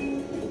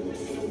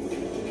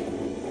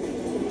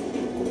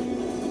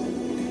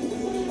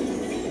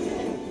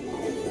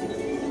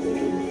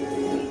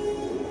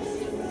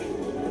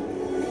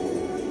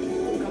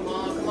 Come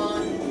on, come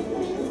on.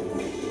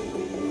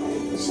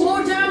 Slow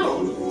down!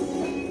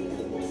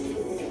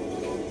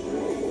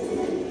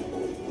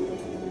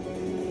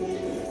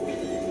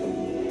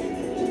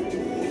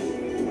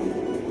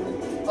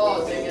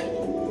 Oh, dang it.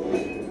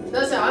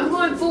 That's it, I'm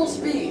going full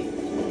speed.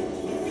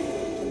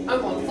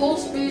 I'm on full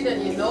speed,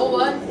 and you know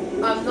what?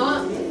 I'm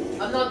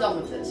not done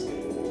with this.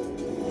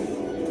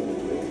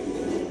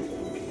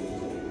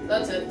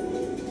 That's it.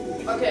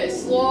 Okay,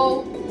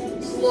 slow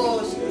speed.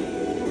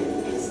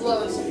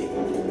 Slow speed.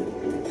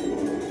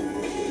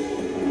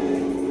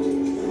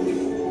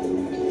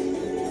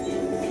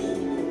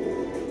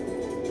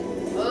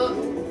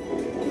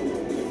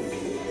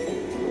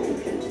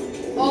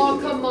 Oh,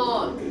 come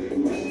on.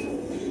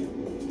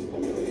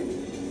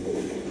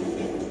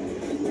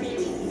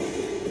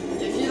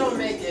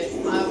 Make it,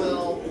 I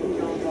will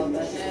jump on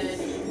the head.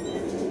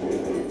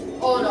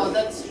 Oh no,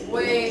 that's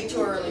way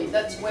too early.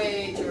 That's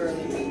way too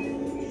early.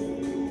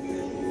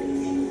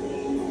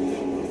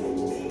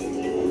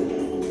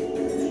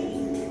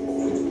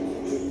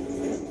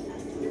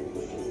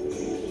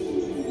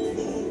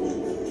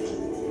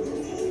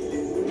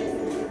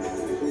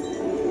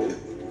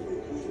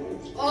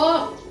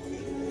 Oh!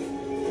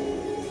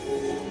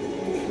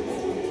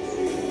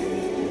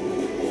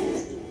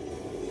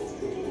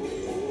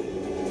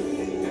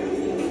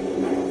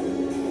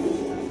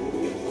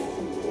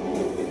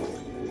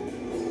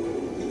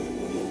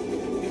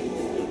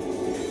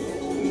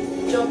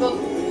 Jump up.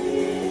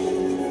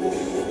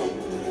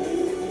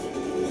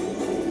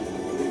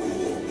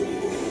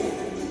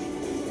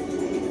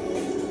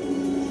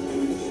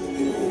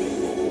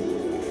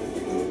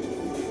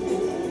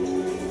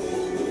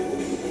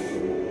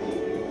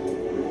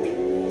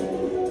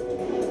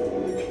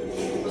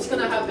 What's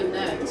gonna happen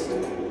next?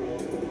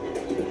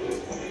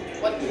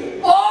 What?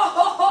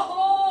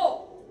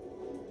 Oh!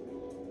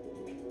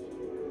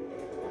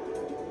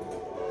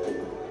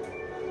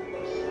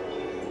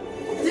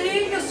 Did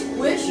he just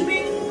squish me?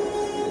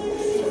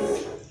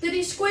 Did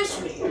he squish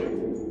me?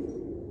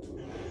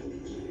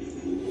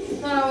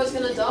 Thought I was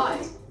gonna die.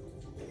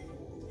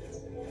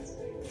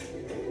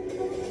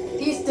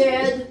 He's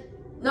dead.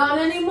 Not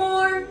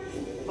anymore.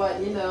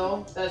 But you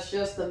know, that's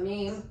just a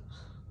meme.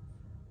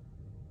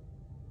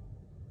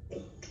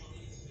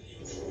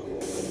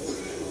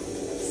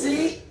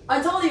 See?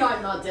 I told you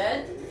I'm not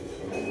dead.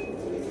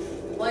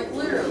 Like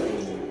literally.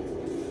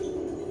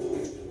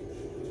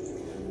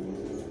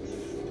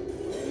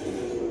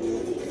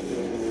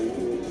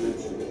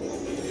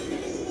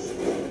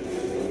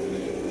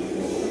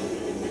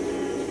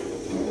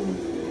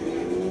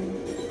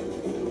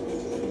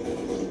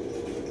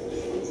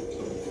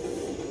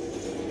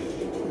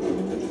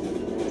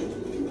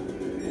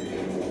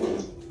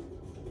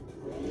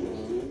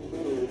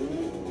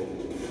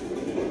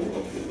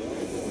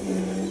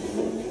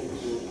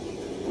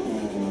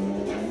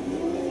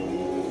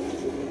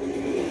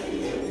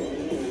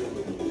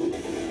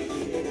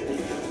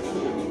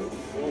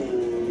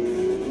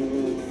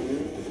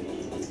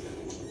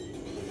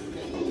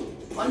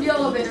 the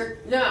elevator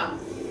now.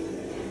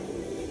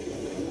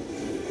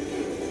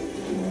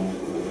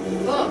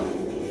 Oh.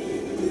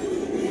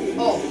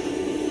 Oh.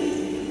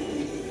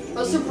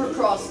 A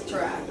supercross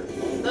track.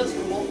 That's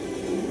cool.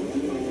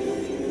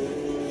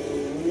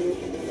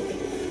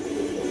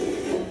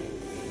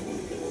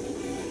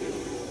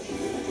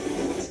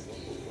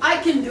 I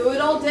can do it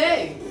all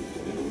day.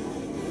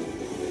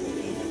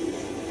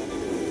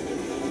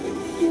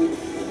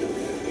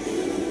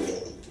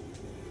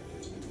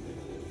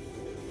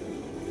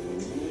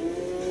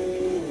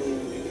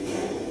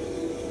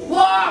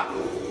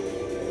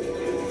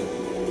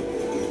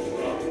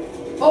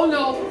 Oh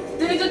no,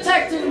 they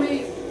detected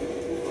me!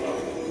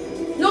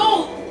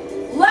 No!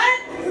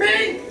 Let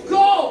me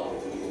go!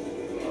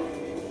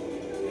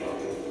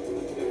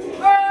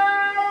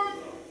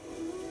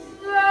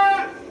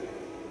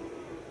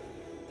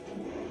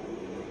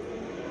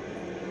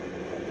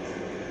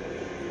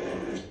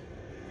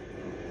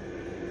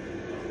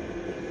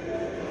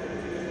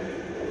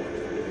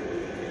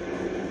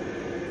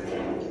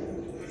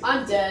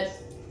 I'm dead.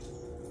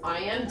 I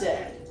am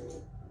dead.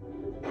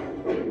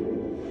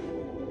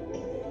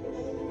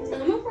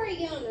 I'm gonna probably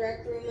get on the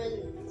rec room and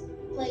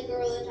play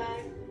Gorilla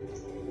Tag.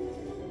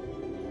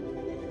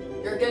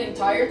 You're getting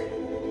tired?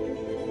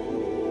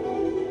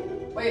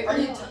 Wait, are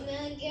you I'm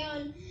gonna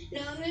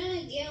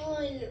get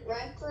on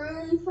rec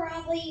room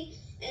probably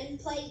and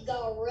play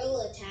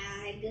Gorilla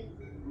Tag.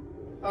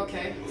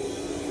 Okay.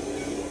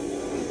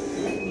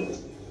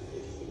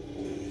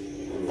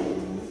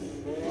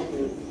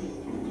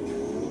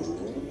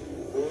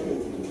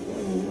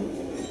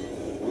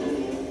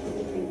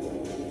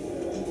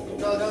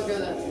 No, don't do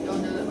that.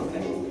 Don't do that.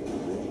 Okay.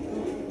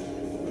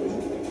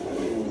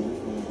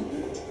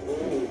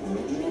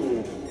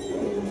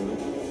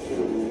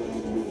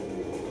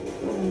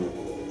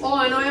 Oh,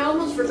 and I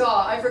almost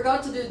forgot. I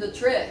forgot to do the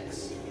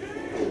tricks.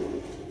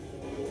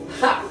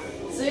 Ha!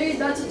 See?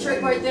 That's a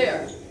trick right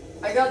there.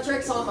 I got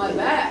tricks on my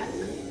back.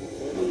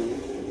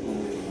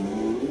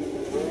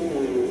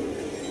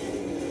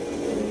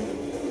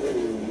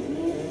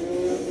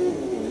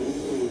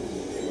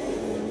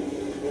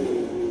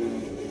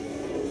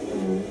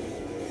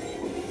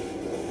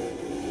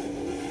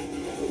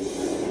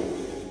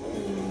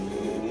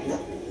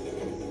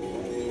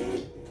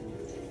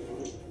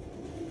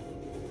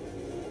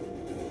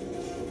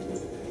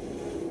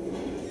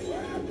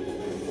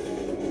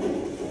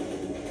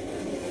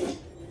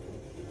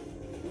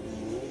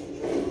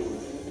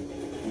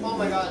 Oh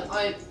my god,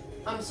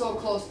 I'm so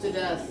close to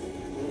death.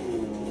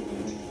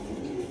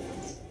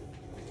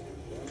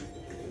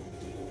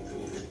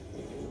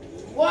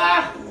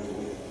 Wah!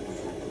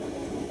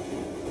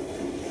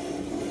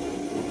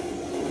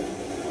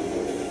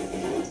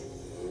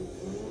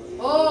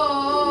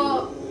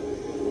 Oh!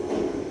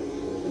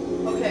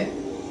 Okay,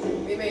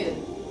 we made it.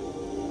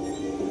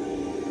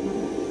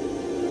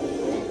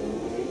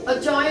 A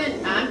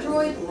giant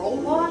android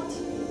robot?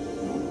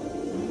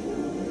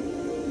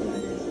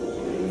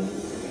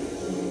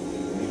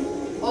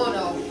 Oh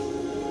no.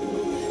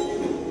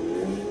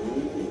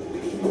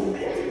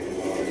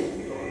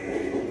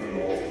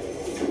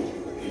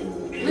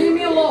 Leave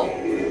me alone.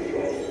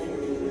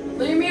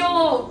 Leave me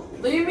alone.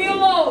 Leave me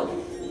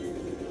alone.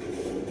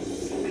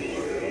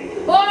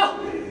 Ah!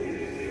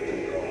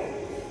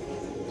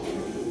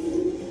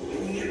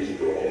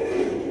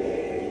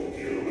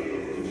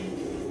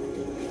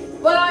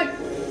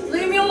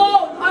 Leave me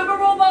alone. I'm a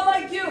robot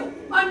like you.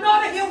 I'm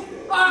not a human.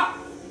 Ah!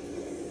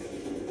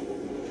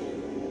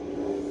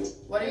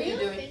 What are you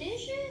doing?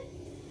 Finish it?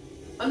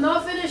 I'm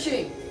not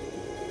finishing.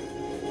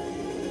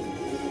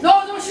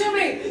 No, don't shoot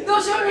me!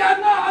 Don't shoot me! I'm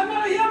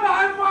not a human!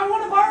 I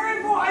want to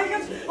pirate for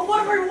I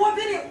want to bring one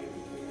video!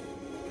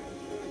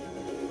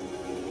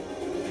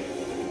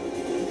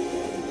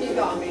 You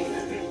got me.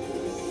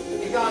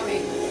 You got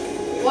me.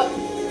 What?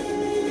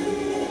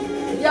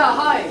 Yeah,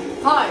 hi.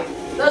 Hi.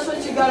 That's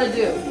what you gotta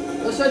do.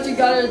 That's what you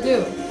gotta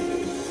do.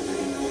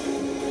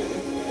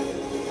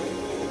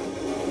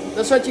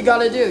 That's what you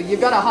gotta do. You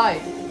gotta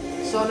hide.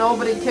 So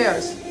nobody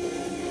cares.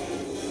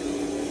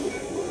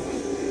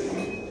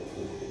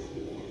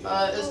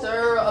 Is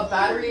there a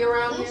battery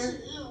around here?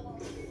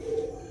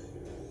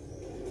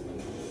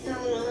 I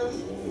don't know.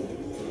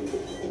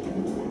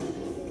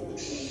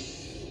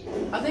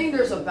 I think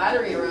there's a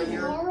battery around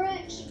here.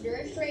 RX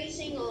Drift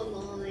Racing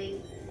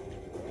Online.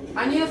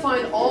 I need to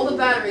find all the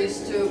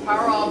batteries to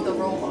power off the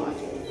robot.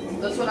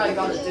 That's what I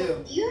gotta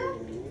do.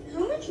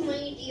 How much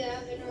money do you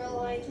have in real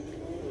life?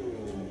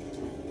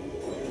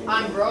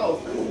 I'm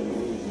broke.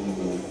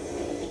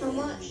 How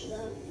much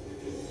though?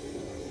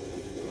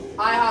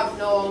 I have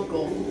no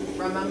uncle,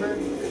 remember?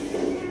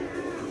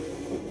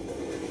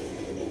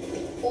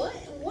 What?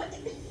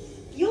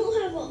 You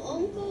don't have an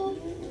uncle?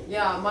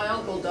 Yeah, my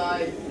uncle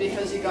died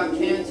because he got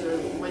cancer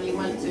when he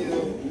went to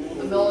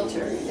the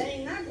military.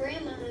 Dang, my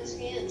grandma has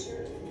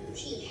cancer.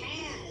 She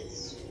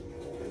has.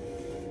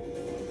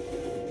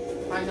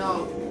 I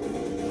know.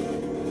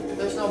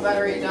 There's no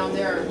battery down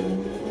there.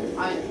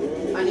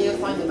 I need to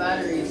find the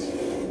batteries.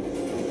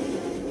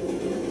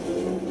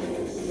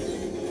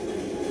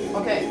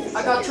 Okay,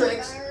 I got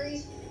tricks.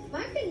 Batteries.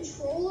 My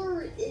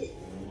controller is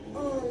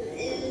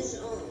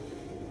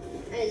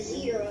at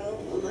 0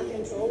 on my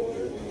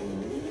controller.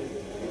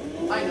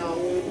 I know.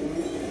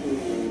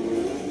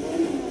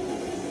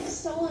 It's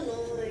so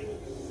annoying.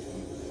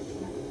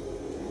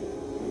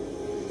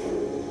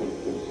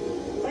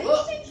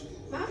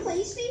 My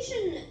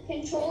PlayStation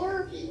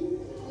controller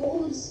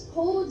holds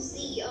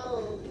the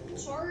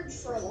charge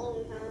for a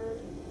long time.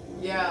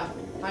 Yeah,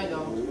 I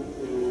know.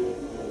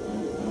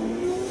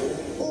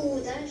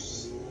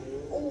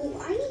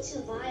 I need to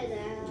buy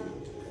that.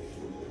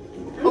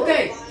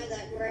 Okay. Buy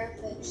that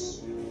graphics.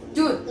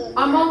 Dude,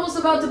 I'm almost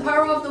about to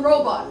power off the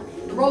robot.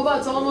 The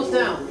robot's almost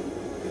down.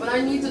 But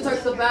I need to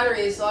touch the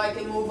battery so I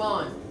can move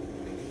on.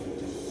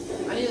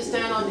 I need to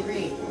stand on the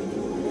green.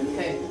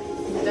 Okay.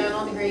 Stand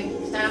on the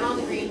green. Stand on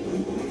the green.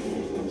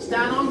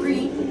 Stand on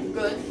green.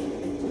 Good.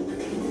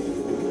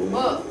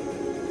 Up.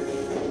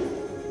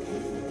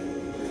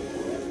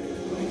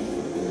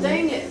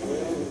 Dang it.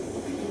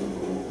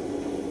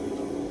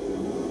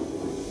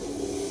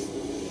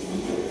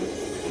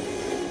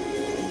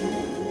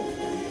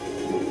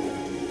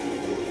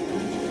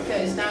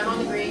 Okay, stand on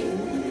the green.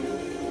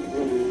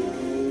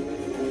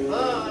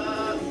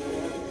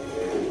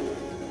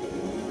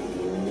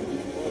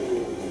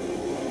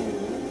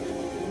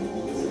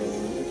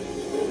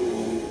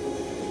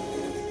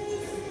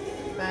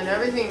 Man,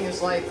 everything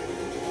is like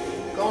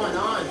going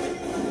on.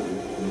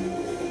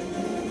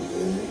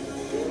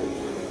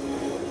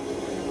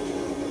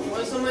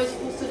 What am I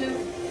supposed to do?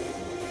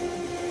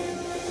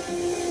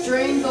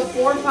 Drain the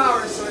 4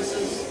 power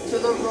sources to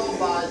the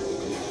robot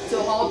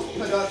to halt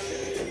production.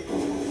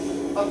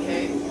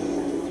 Okay.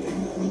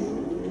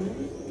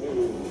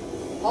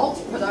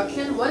 Halt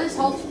production? What is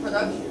halt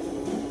production?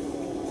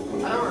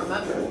 I don't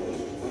remember.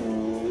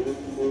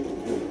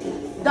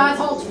 That's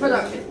halt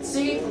production.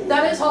 See?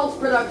 That is halt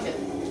production.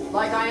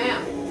 Like I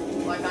am.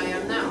 Like I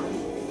am now.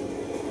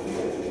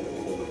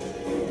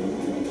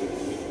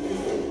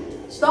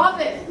 Stop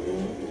it!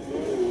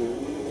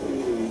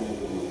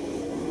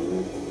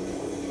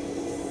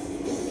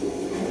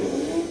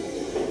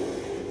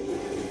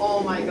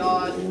 Oh my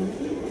god.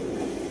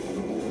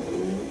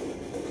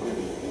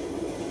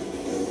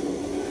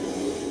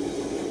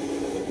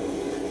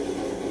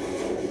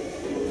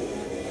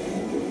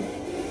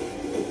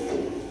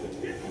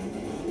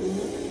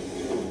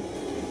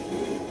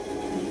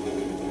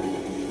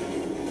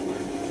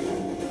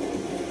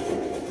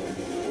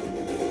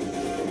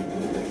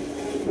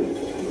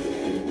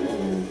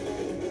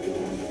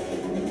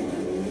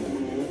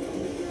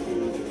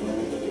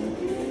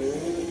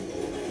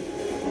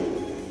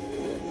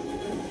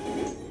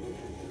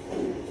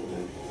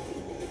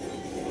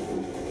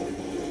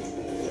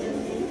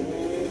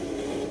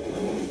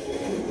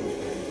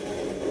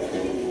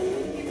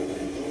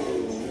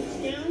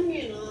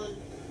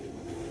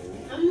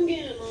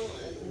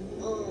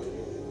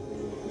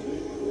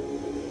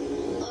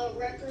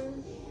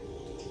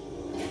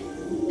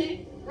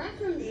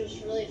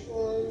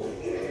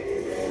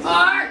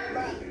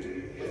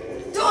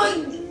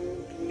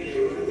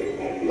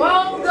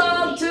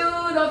 Welcome to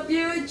the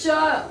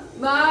future,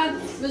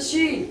 man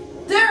machine.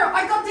 There,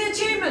 I got the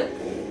achievement.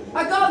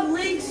 I got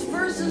Links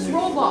versus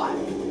Robot.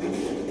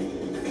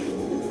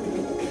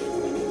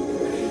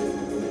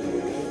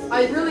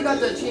 I really got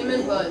the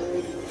achievement, but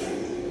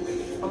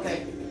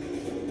okay.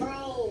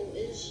 Bro,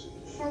 is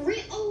for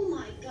real? Oh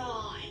my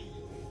god.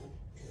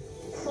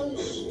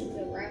 Close to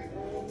the rec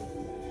room.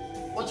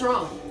 What's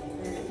wrong?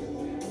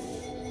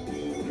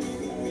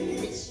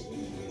 It's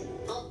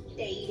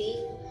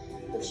updating,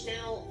 which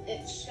now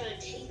it's gonna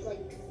take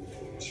like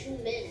 2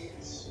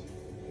 minutes.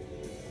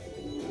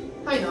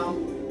 I know.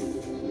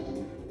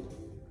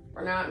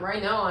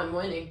 Right now I'm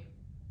winning.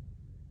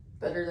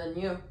 Better than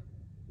you.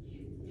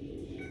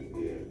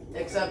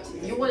 Except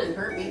you wouldn't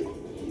hurt me. Hi,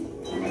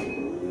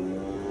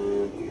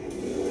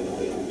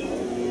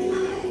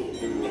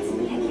 it's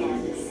me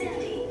again,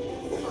 Cindy.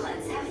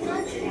 Let's have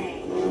fun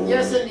today.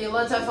 Yes, Cindy,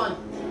 let's have fun.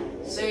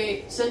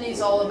 See,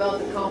 Cindy's all about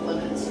the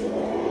compliments.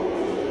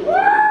 Woo!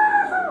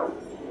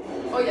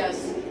 Oh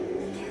yes.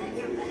 Give it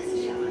your best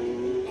shot.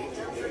 And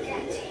don't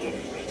forget to hit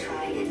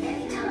retry at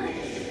any time.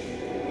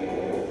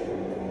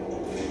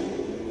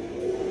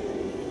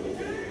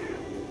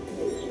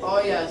 Oh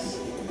yes.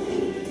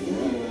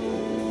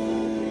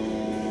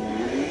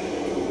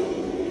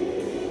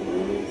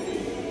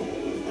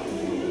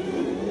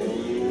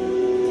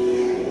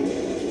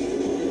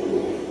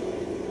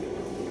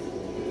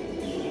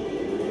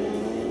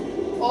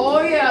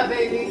 Oh yeah,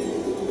 baby.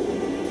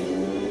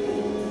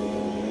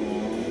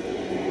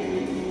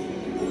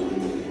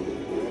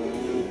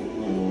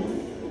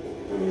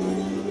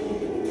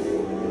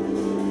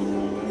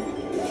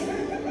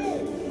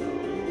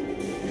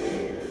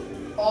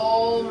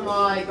 Oh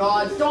my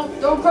god.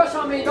 Don't crush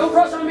on me. Don't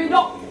crush on me.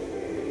 No.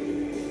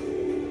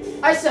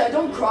 I said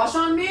don't crush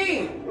on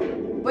me.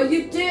 But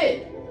you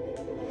did.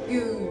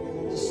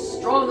 You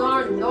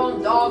strong-armed, no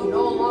dog,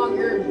 no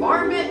longer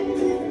varmint.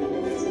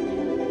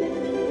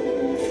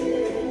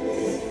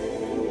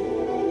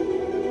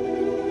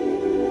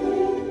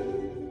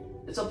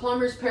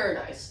 Plumber's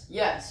Paradise.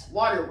 Yes,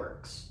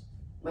 Waterworks.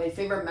 My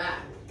favorite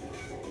map.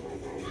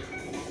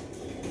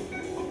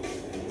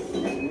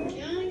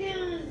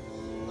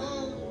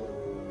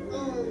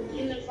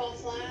 Human Fall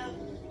Flat.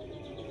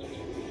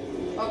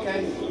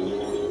 Okay.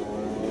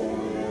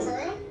 For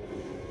real?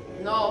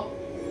 No.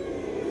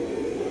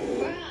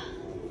 Bruh,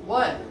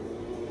 What?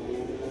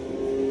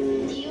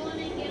 do you want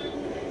to get on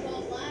Human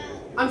Fall Flat?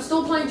 I'm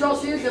still playing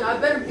Jaws Fusion. I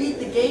better beat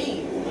the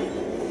game.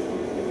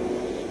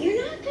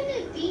 You're not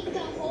gonna beat the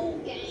whole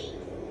game.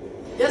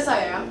 Yes, I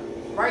am.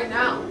 Right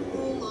now.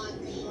 Oh my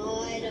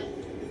god.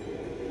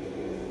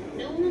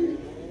 No one.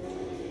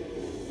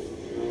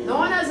 No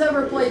one has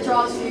ever played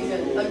Jaws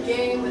Fusion. A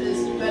game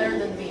is better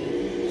than me.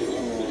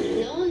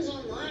 No one's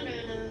online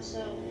right now,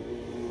 so.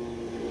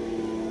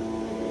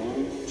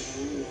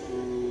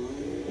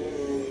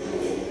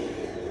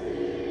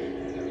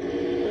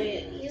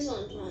 Wait, he's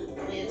on time.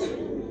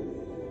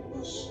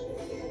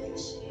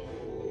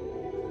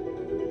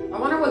 I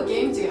wonder what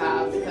games you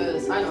have,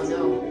 because I don't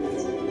know.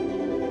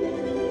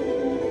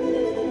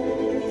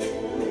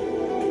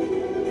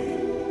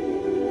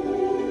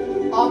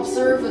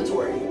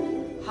 Observatory.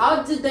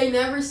 How did they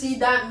never see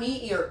that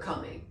meteor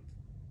coming?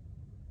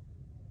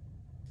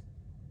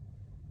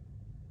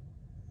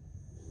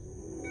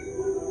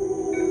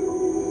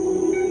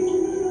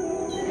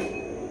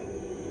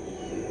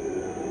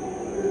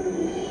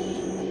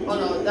 Oh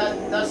no,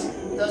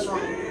 that's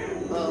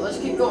wrong. Let's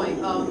keep going.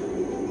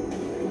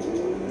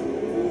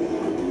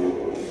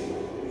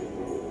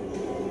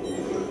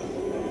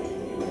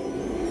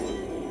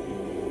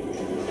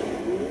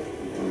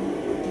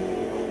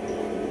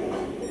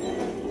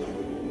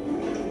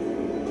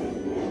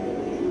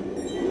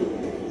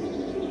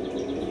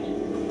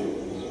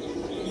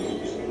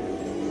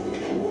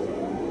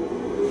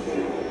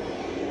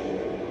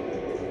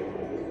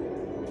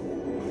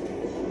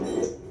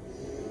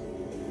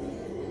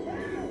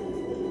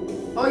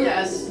 Oh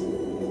yes.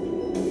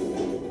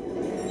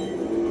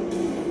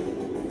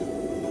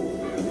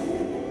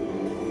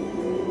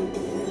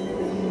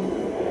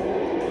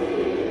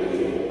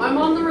 I'm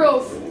on the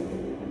roof.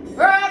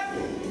 Ah!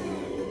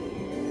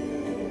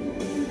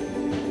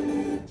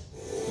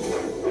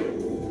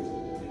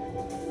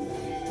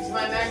 This is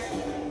my Mac.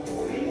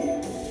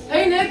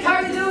 Hey Nick, how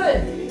you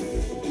doing?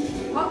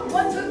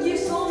 What took you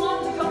so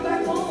long to come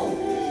back home?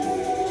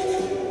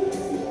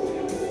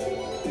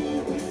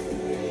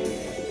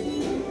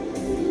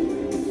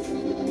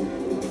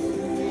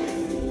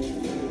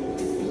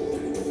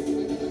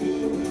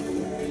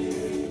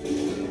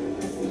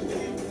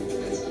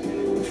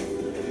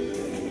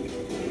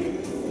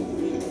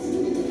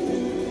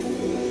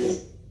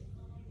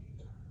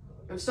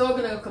 I'm still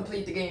gonna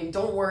complete the game.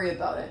 Don't worry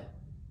about it.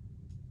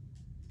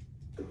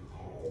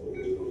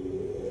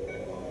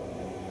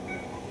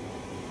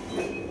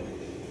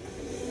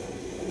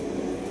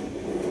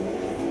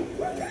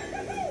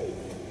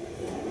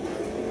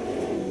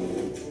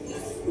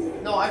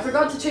 No, I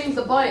forgot to change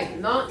the bike.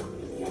 Not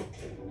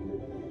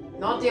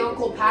the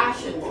Uncle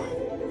Passion one.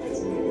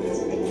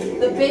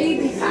 The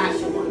baby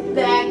Passion one.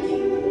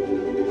 Becky.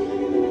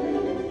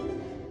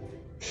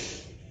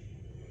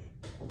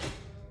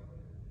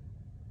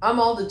 I'm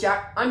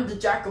the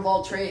jack of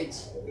all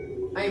trades.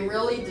 I am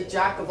really the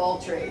jack of all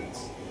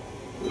trades.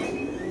 You're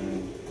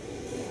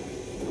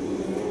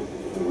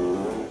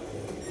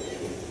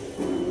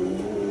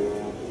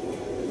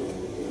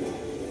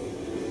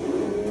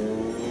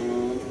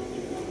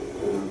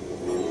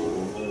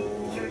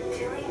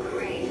doing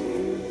great.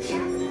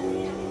 Check the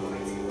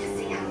leaderboards to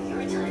see how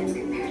your times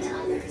compare to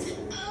others.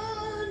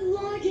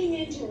 Logging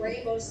into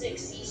Rainbow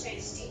Six Siege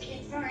is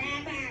taking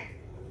forever.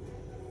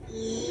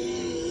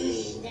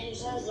 This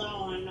is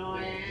so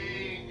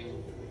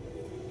annoying.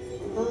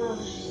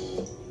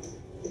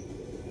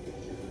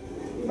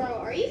 Bro,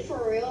 are you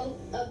for real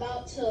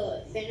about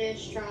to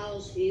finish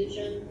Trials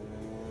Fusion?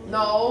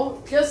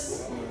 No,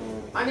 just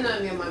I'm gonna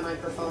unmute my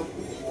microphone.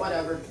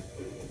 Whatever.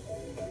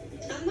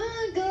 I'm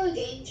gonna go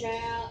game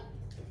chat.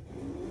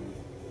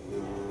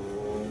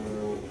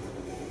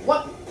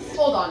 What?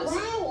 Hold on a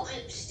second. Bro,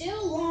 I'm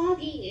still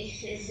logging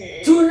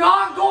in. Do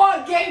not go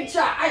on game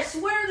chat. I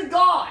swear to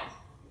God.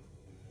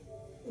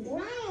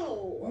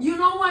 Bro. You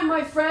know why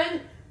my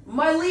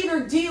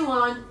leader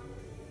Delon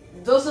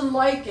doesn't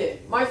like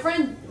it. My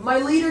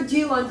leader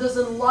Delon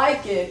doesn't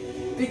like it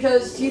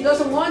because he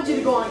doesn't want you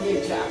to go on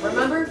game chat.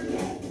 Remember?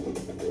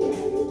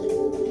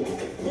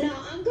 No,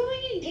 I'm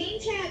going in game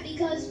chat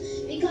because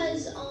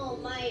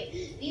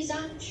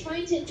I'm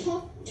trying to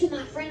talk to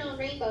my friend on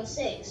Rainbow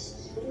Six.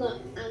 I'm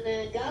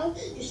gonna go.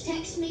 Just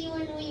text me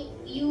when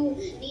you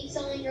need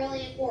something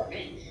really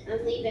important.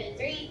 I'm leaving.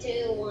 3,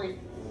 2, 1.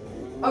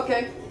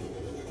 Okay.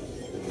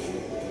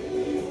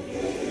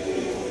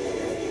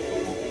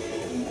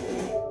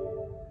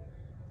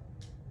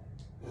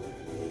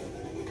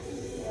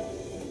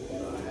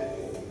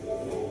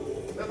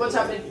 Wait, what's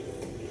happening?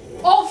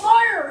 Oh,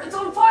 fire! It's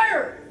on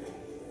fire!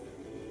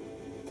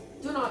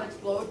 Do not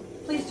explode.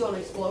 Please don't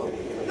explode.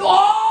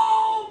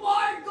 Oh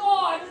my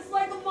God! It's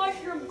like a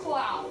mushroom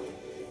cloud.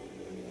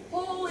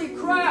 Holy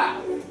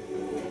crap!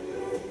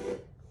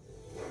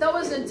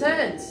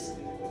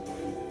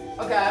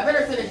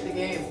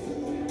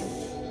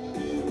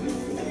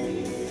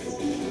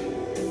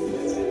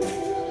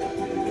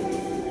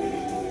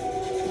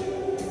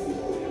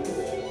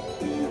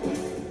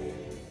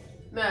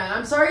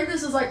 sorry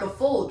this is like a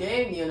full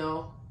game, you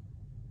know.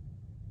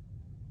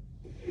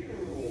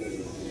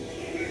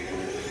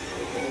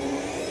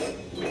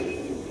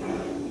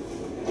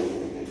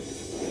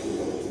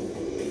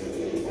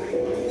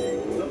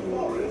 The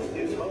forest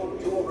is home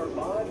to over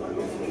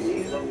 500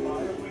 species of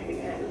fire-breathing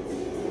ants.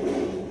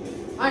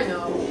 I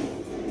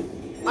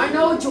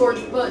know,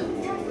 George, but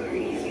Don't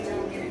worry if you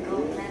don't get a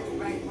gold medal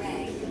right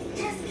away.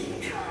 Just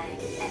keep trying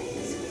and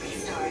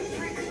restart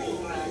for a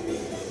clean run.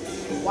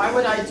 why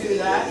would I do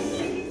that?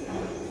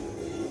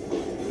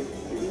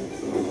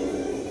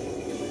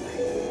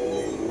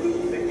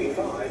 Route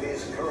 55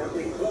 is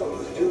currently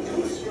closed due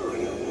to a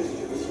scurry of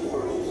mischievous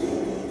squirrels.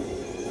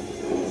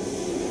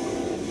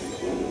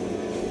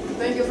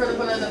 Thank you for the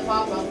banana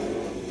papa.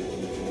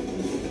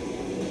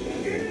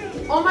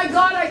 Oh my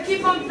god, I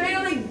keep on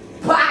failing!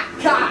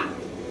 Baka!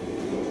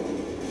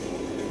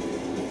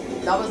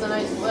 That was a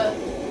nice flip.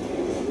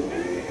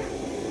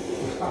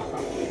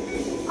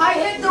 I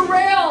hit the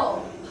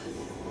rail!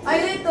 I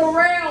hit the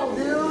rail,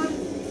 dude!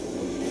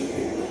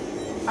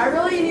 I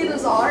really need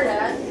this hard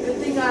hat. Good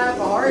thing I have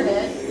a hard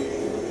hat.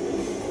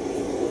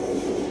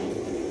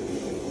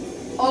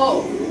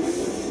 Oh.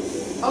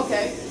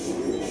 Okay.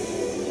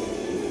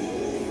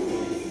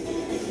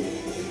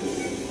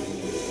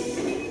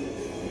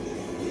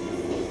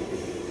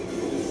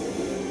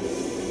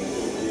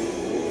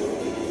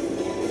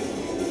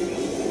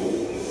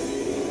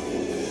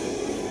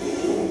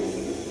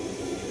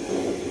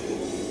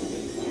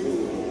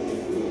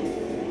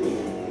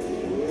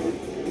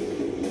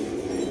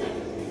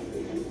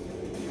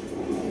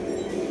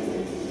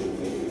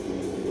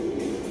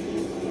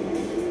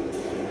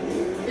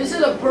 Is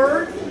it a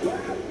bird?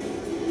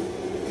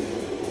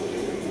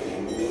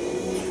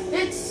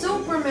 It's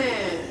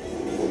Superman!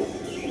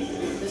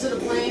 Is it a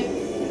plane?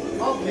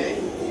 Okay.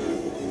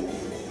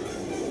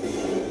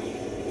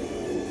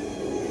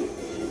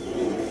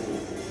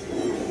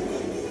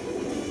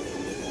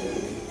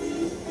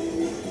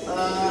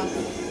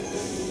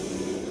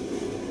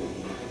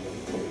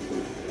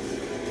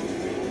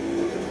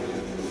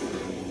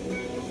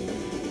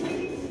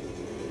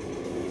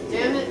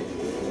 Damn it.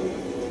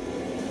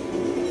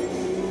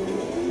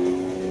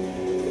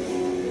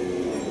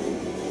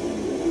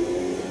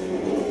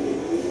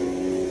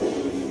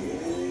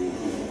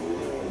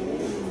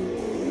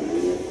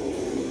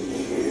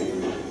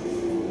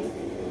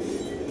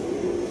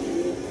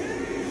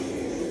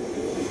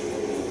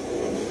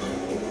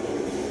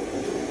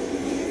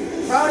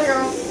 Proud of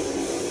you.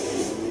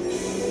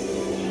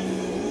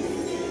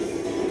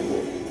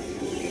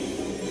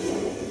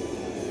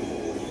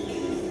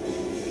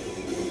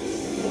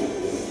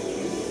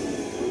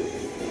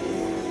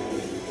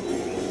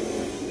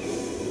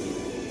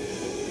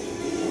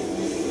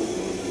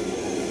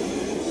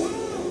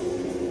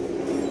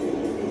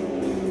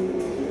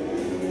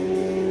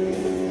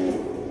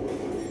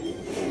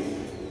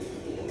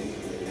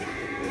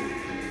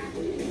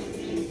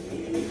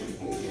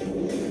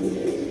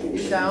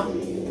 He's down.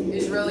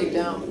 He's really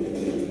down.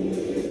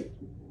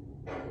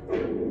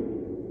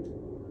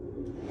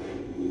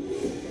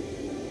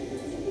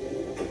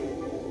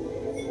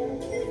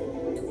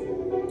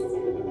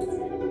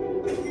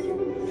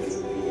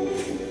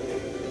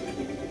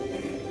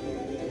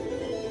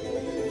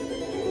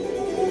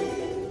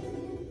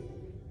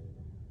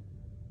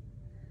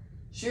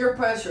 Sheer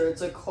pressure.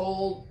 It's a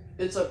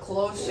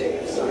close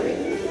shave, sorry.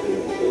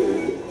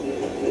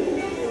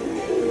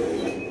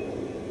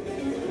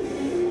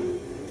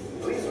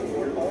 Please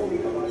report all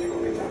ecological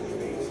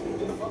catastrophes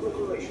to the Public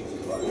Relations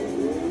Department.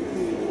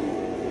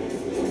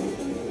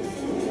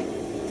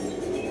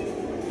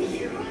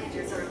 Your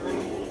riders are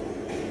lucky.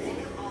 Think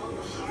of all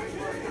the hard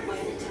work that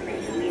went into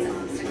making these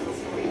obstacles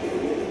for you.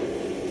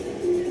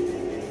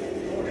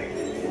 Warning.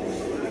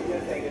 Somatic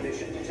methane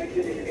emission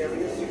detected in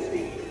Area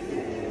 16.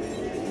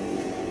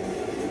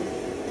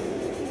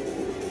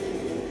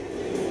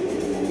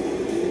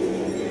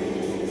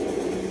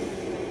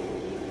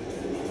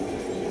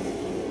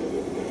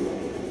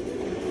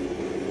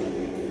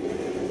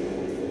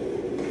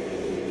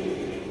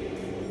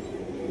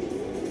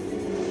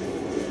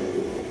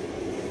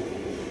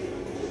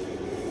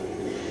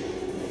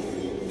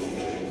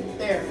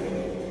 There.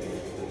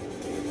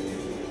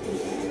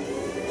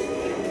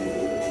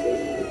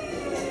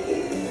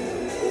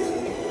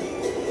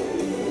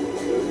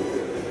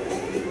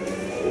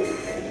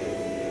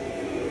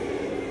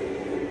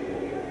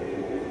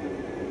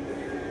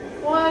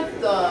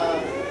 What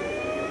the?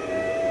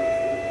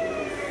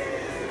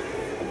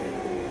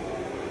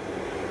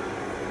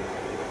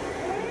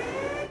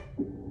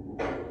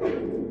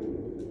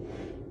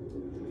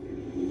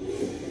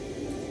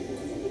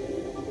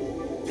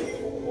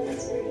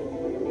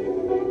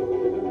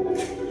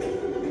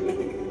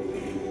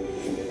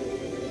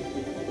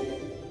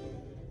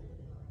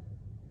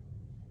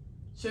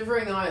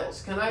 Shivering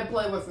Isles. Can I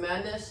play with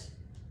Madness?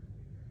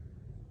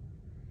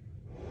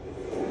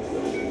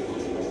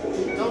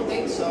 Don't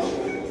think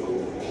so.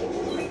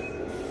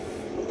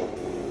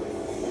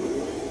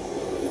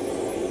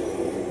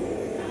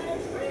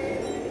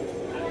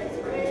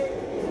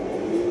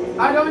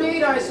 I don't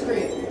eat ice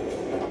cream.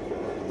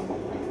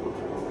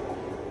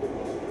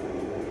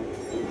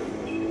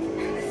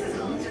 This is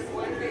all just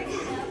one big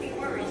happy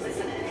world,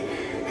 isn't it?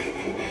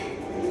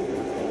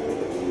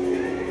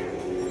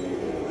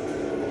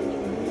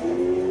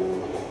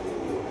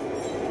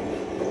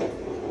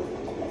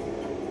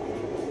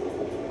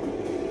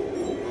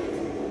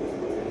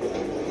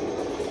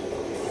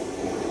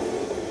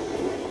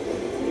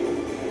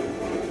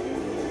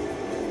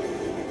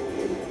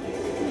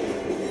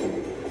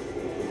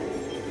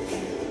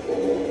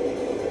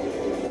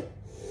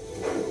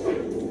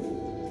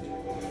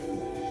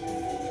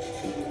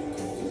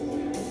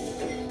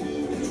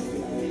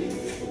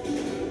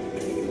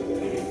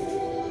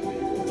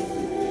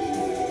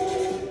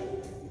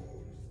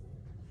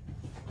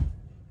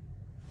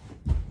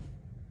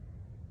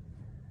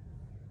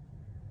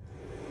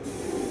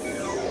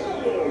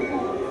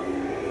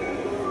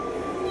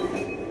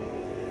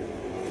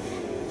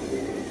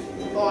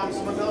 Oh, I'm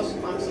supposed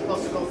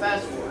to go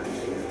fast for it.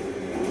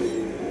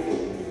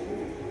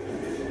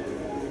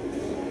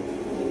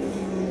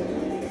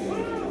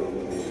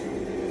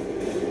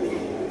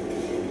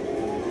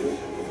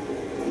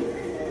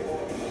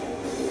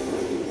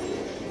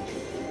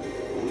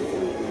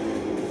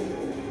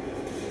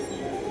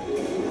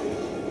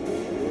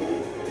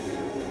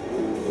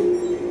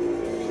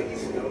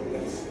 Please note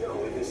that snow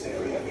in this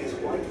area is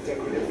quite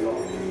decorative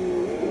lawn.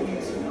 In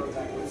case of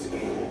contact with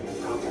skiing,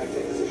 contact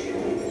a physician.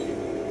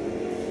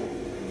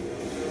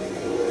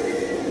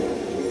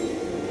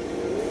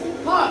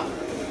 Huh!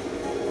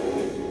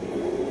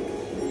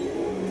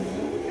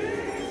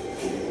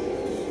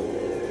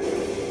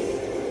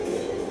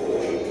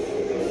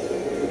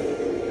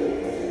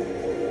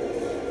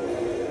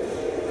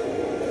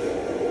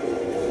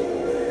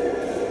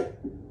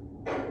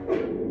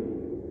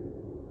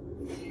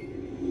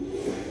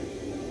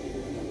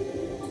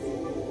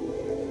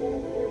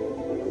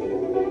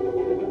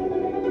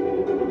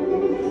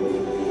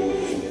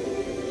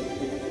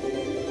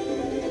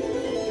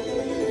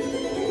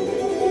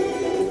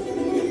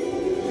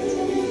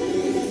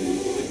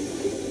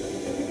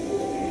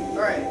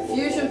 Alright,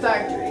 Fusion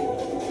Factory.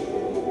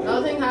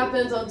 Nothing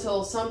happens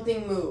until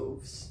something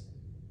moves.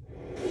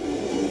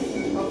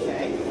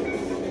 Okay.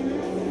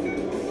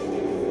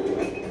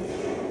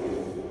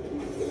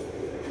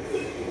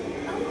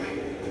 Oh,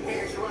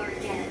 there you are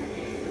again,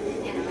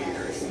 in a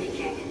manner of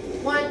speaking.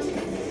 What?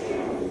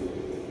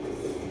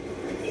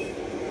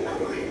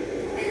 Oh,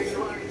 there you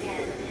are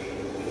again,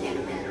 in a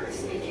manner of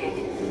speaking.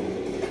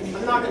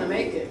 I'm not gonna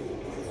make it.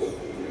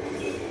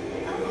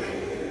 Oh,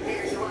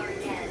 there you are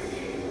again,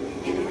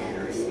 in a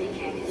manner of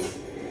speaking.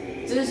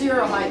 Dizzy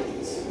or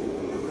heights?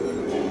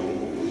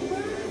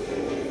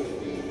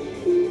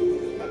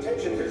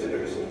 Attention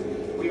visitors,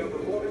 we are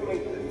performing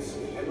maintenance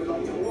and would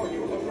like to warn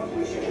you of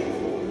abruptly shifting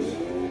floors.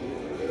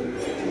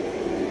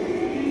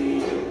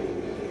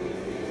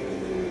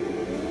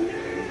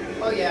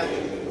 Oh yeah.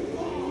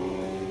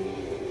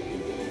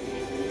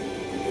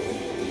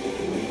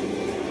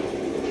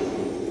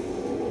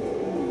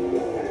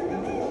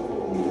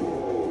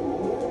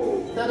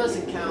 That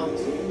doesn't count.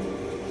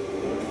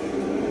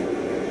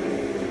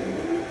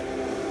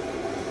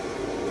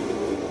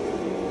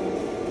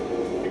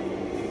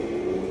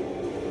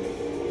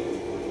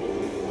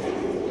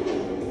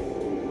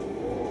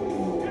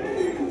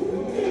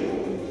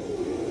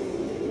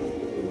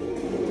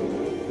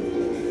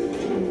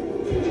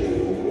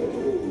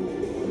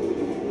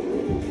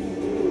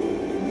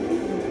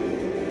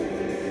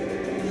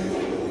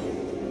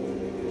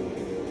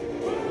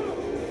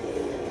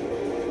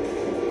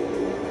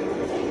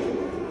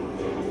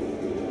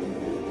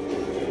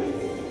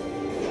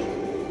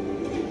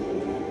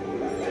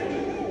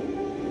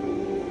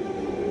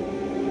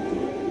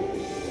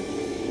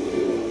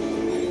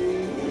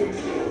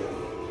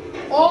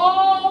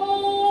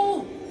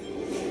 Oh!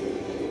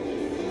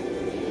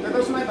 There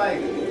goes my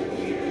bike.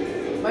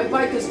 My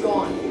bike is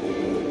gone.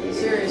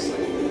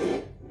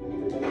 Seriously.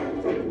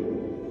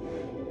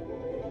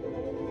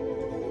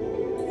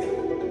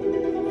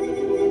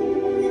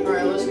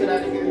 Alright, let's get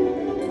out of here.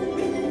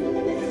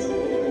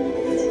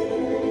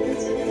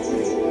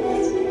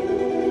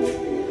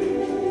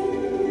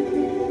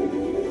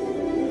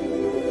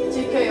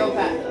 TKO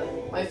Panda,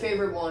 my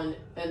favorite one,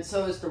 and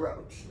so is the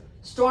Roach.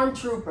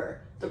 Stormtrooper,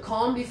 the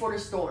calm before the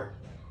storm.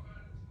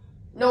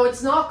 No,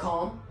 it's not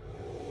calm.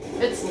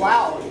 It's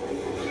loud.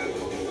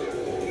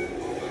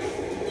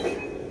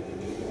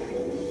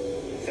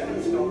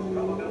 Sandstorm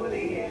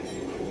probability is.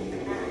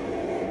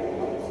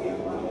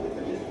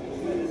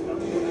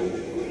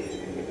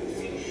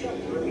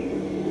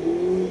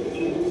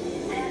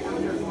 That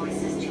other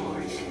voice is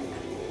George.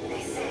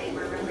 They say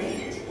we're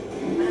related,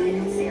 but I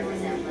don't see a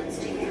resemblance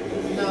to you.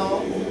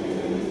 No.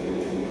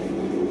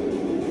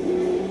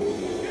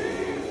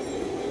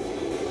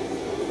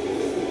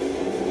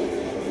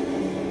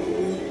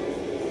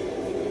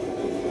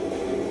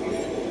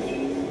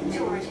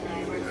 George and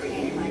I were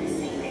created by the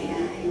same AI.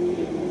 I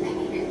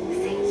mean, the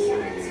same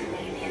humans who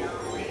made the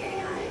anomaly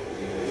AI.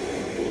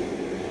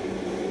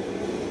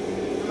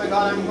 Oh my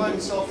god, I'm going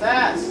so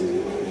fast.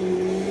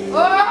 Oh!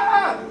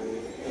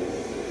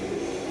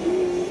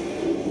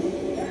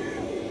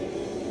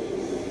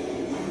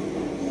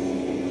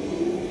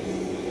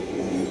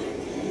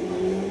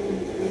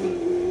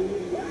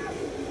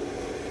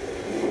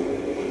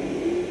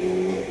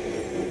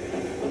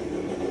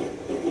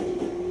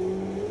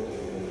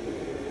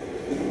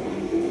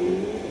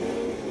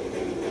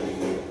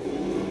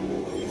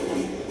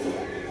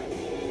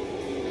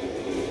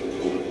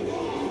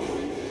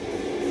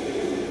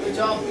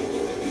 jump.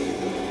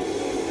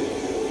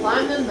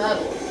 Platinum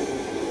medal.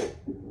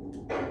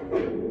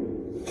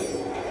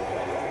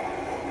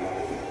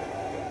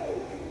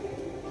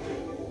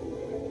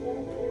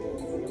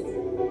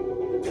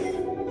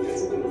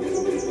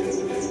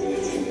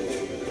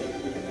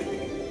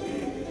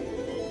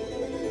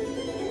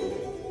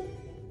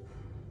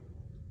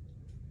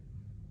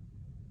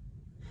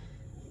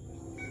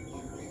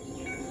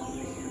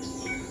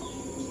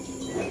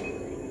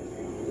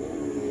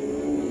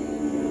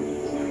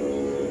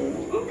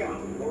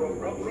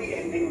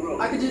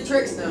 I can do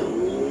tricks now.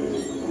 Don't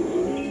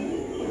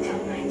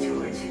mind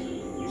George.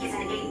 He's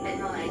an 8-bit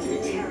mind in a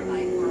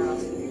terabyte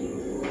world.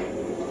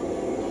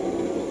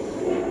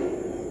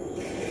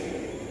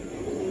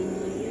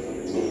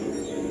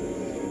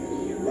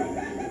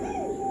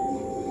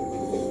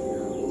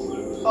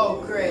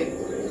 Oh, great.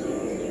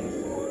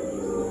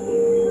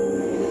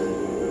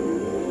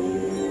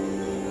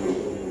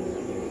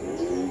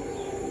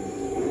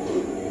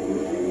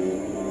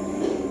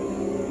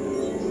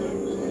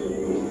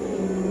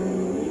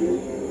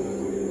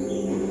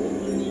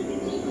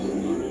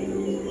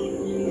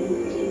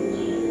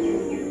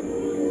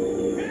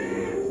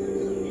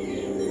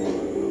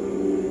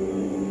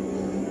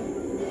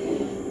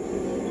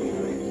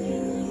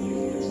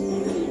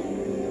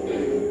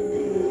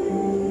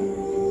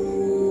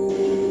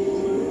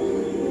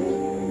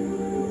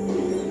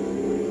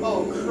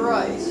 Oh,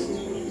 Christ.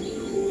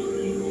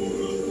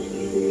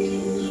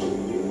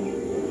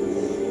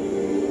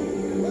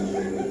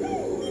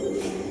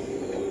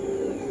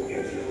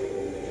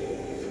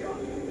 Scott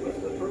was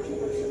the first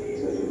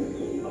person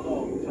a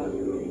long time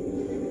ago.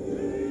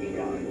 He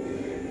died.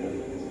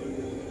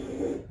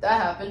 That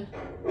happened.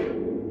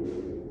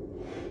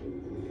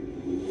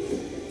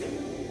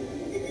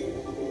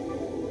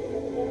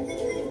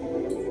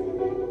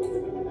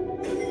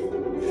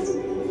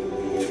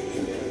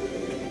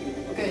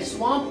 Okay,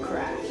 swamp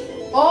crash.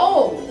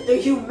 Oh, the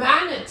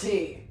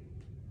humanity.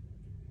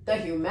 The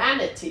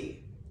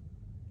humanity.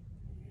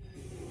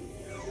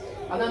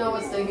 I don't know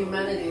what's the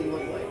humanity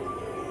look like.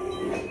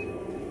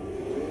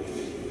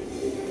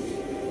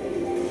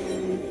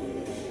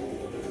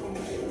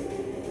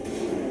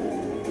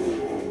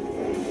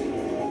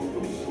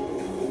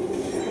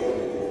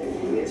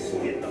 This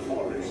in the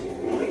forest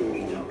might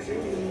be toxic.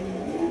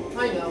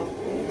 I know.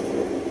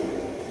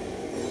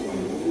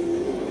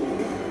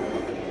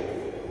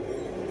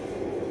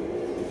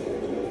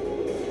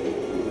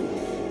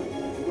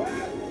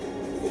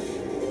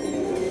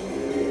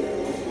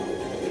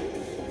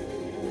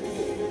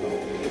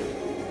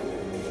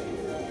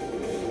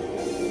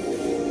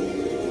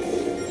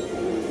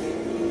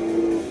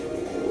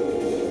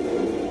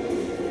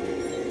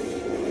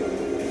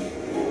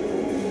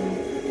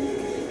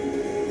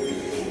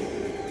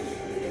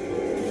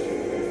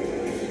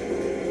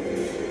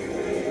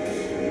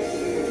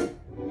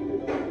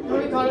 Oh,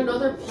 we got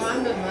another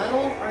platinum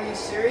medal? Are you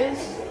serious?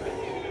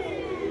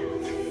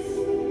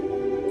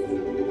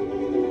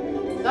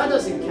 That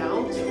doesn't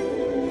count.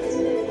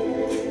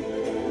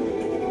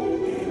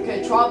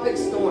 Okay, Tropic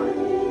Storm.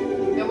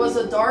 It was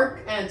a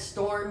dark and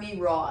stormy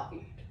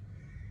ride.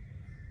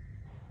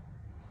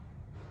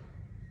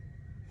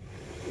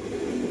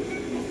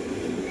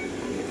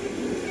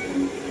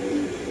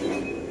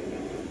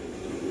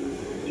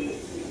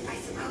 I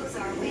suppose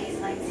our ways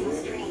might seem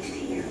strange to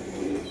you.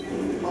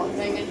 Oh,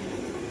 dang it.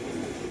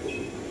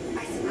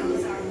 I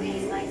suppose our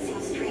ways might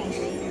seem strange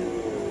to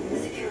you. The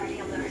security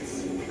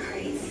alerts, the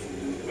crates,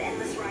 the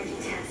endless writing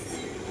tests.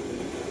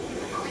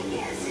 The point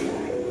is,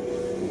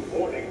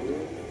 Warning.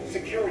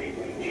 Security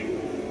breach.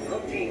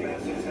 Protein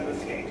masters have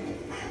escaped.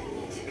 I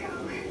need to go.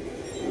 I'll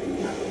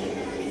be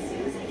back as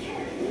soon as I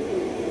can.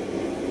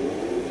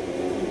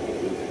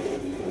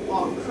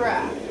 Oh,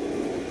 crap.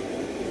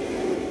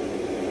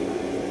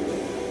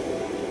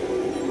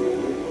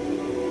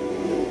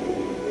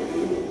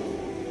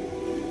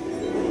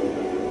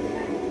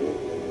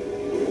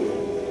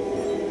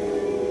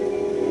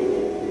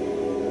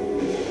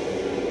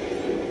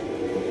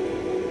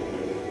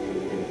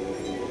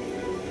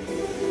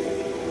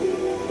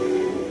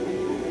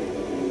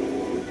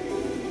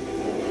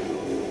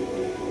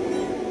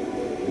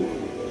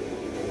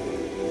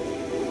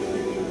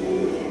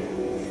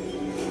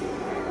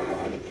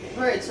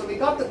 Alright, so we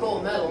got the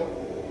gold medal.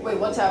 Wait,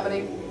 what's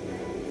happening?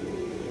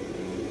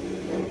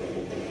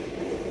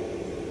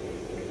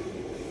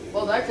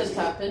 Well, that just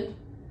happened.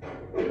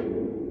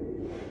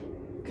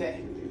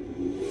 Okay.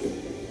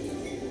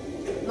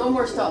 No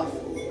more stuff.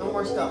 No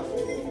more stuff.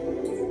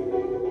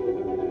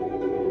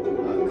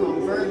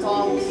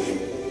 Convertops.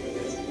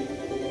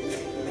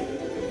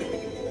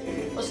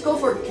 Let's go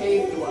for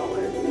Cave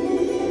Dweller.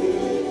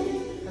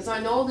 Because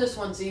I know this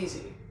one's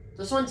easy.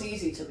 This one's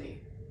easy to me.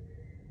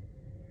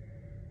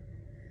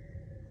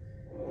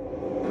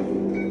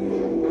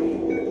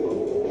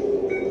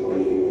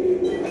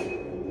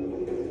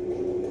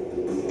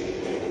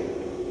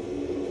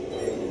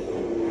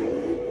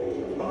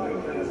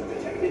 Biohazard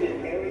detected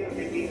in Area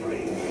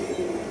 53.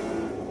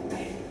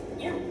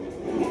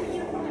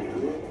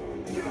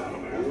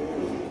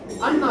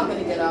 I'm not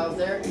gonna get out of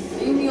there.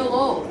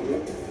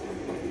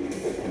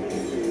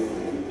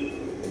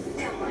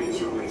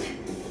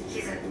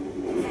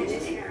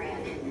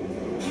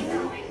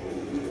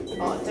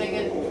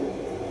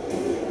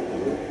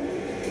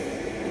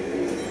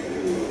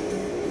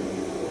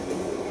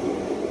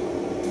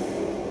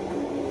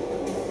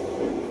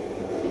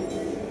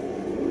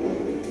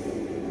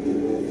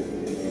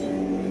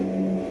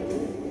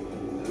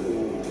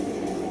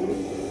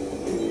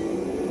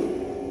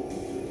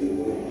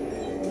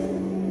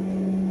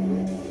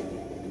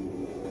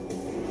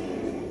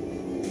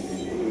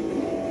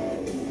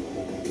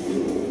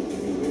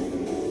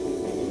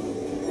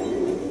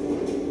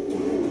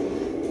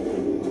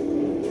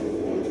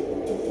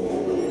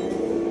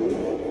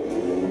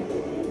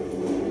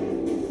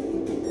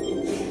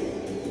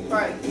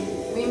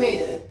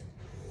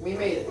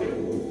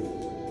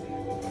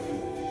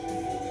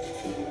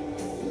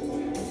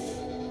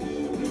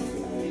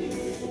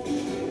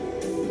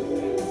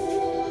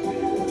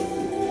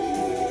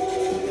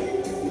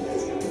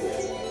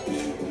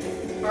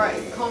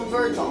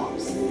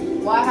 Vertops.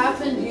 What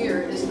happened here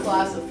is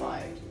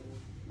classified.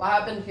 What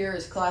happened here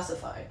is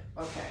classified.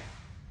 Okay.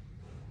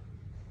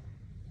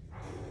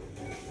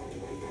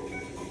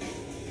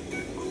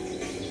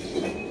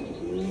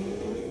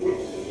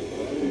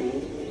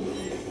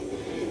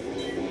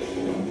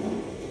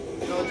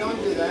 No,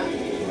 don't do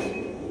that.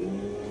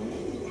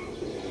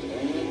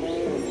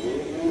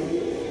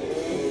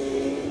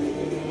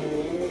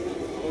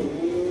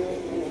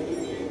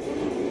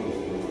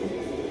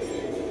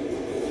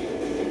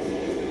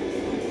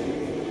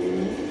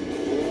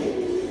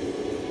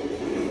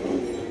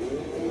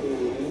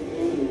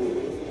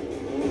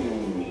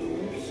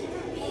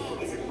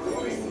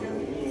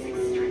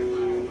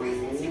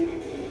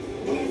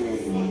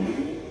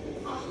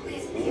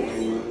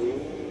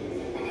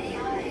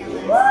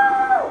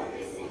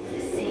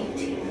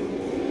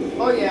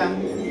 Oh yeah.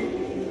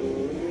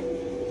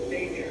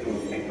 Danger.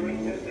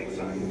 Entering testing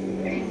site.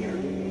 Danger.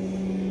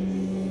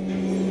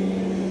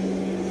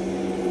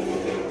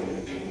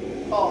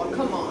 Oh,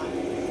 come on.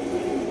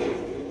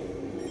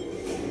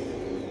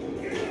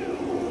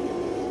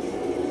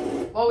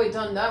 Well, we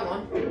done that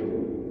one.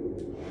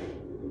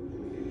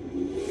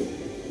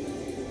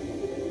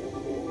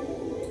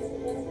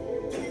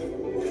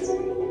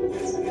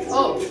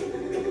 Oh,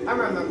 I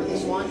remember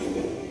this one.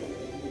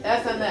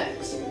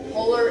 FMX,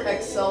 Polar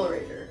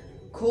Accelerator.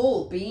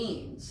 Cool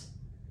beans.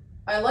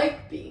 I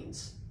like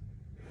beans.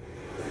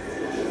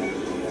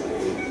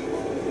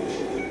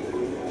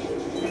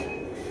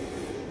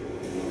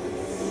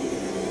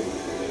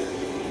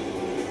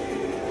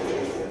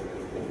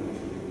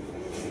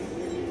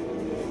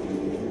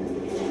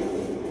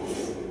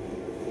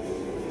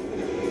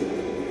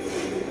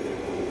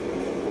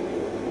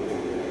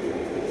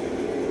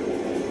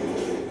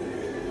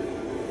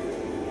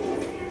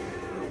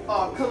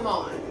 Oh, come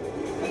on.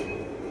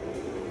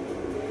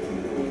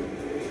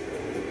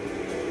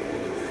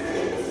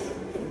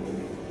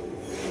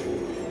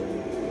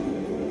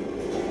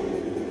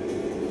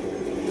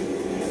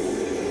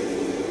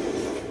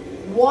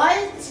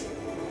 What?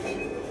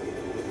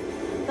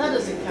 That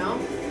doesn't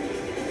count.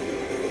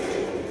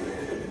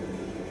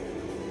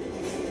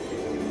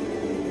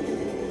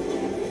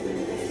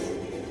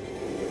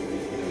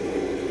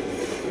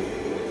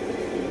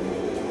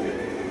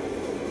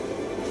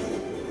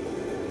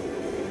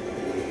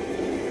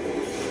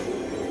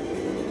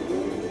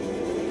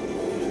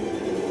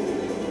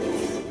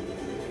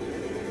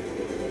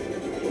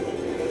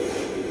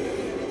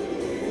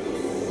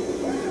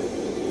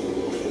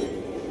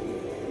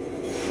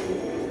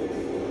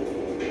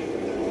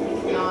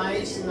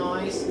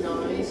 Nice,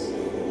 nice.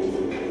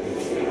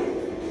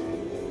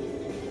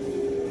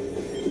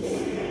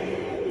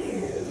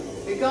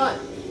 We got.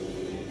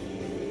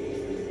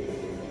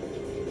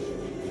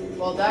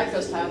 Well, that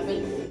just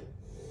happened.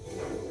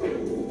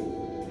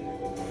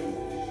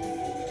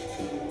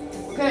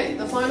 Okay,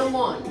 the final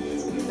one.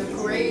 The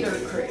Greater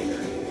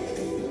Crater.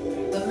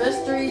 The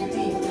mystery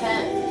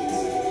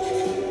depends.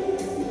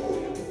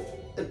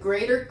 The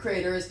Greater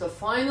Crater is the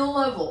final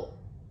level.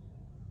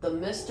 The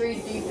mystery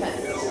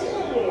depends.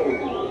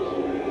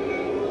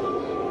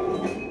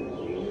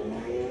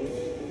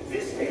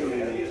 This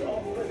area is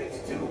off limits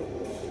to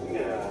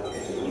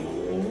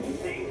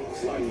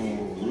things like.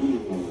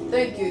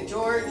 Thank you,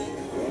 George.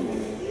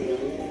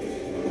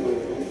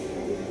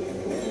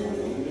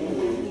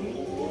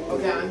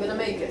 Okay, I'm gonna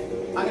make it.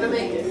 I'm gonna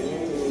make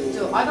it.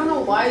 So I don't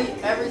know why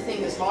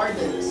everything is hard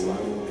in this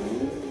level.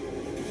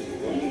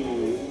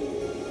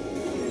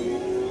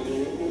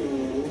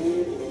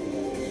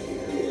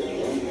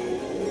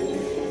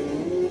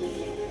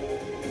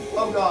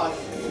 Oh gosh.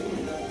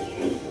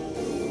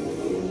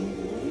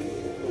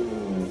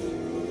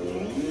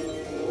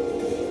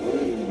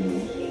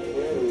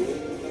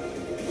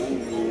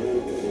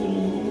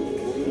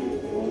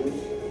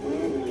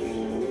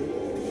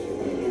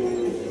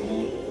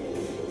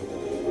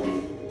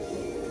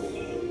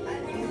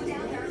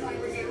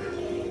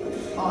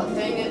 Oh,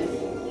 dang it.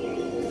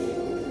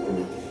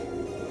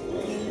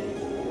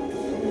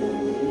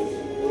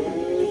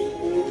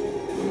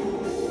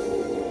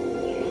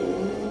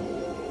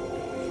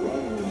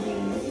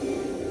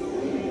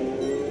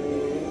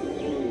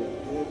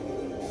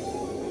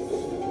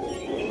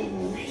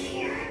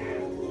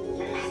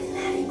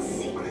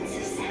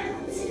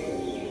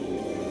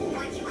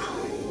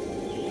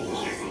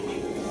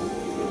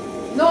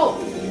 No!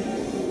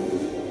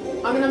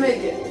 I'm gonna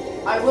make it.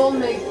 I will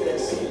make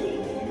this.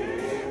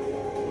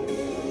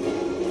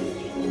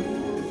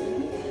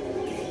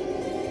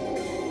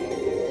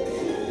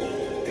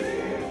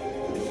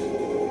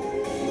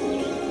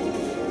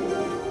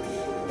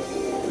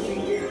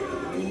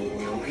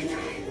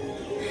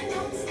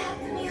 Don't stop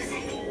the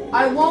music.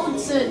 I won't,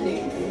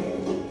 Cindy.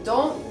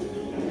 Don't.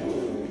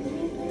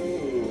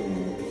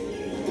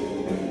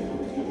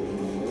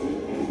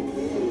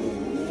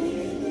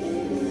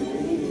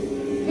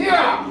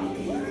 Yeah!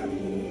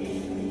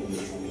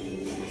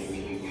 I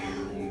see it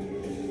now.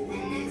 The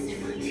next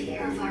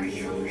frontier of our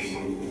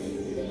evolution.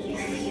 The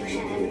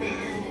fusion of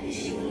man and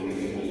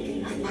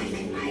machine. Of bike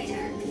and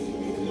rider.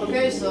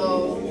 Okay, so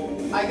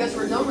I guess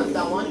we're done with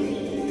that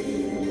one.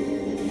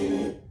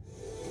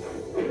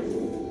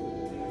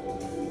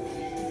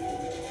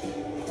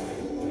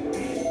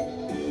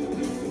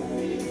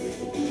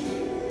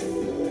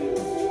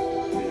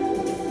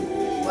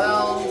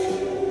 Well,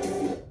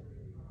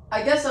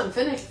 I guess I'm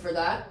finished for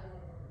that.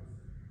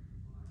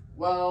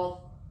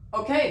 Well,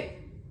 okay.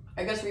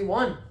 I guess we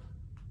won.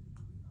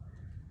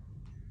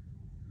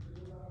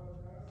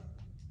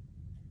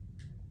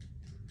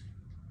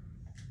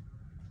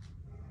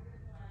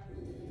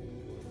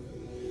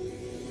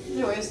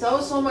 Anyways, that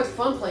was so much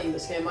fun playing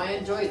this game. I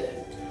enjoyed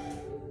it.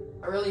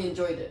 I really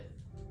enjoyed it.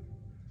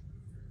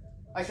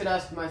 I should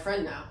ask my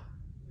friend now.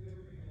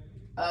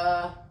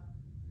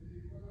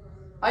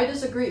 I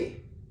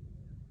disagree.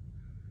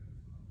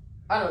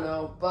 I don't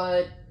know,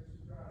 but...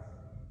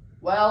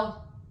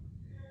 Well...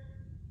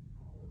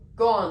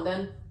 Go on,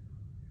 then.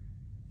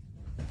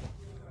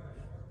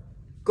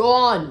 Go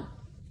on!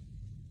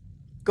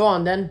 Go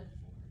on, then.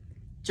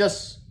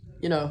 Just,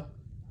 you know...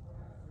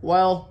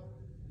 Well...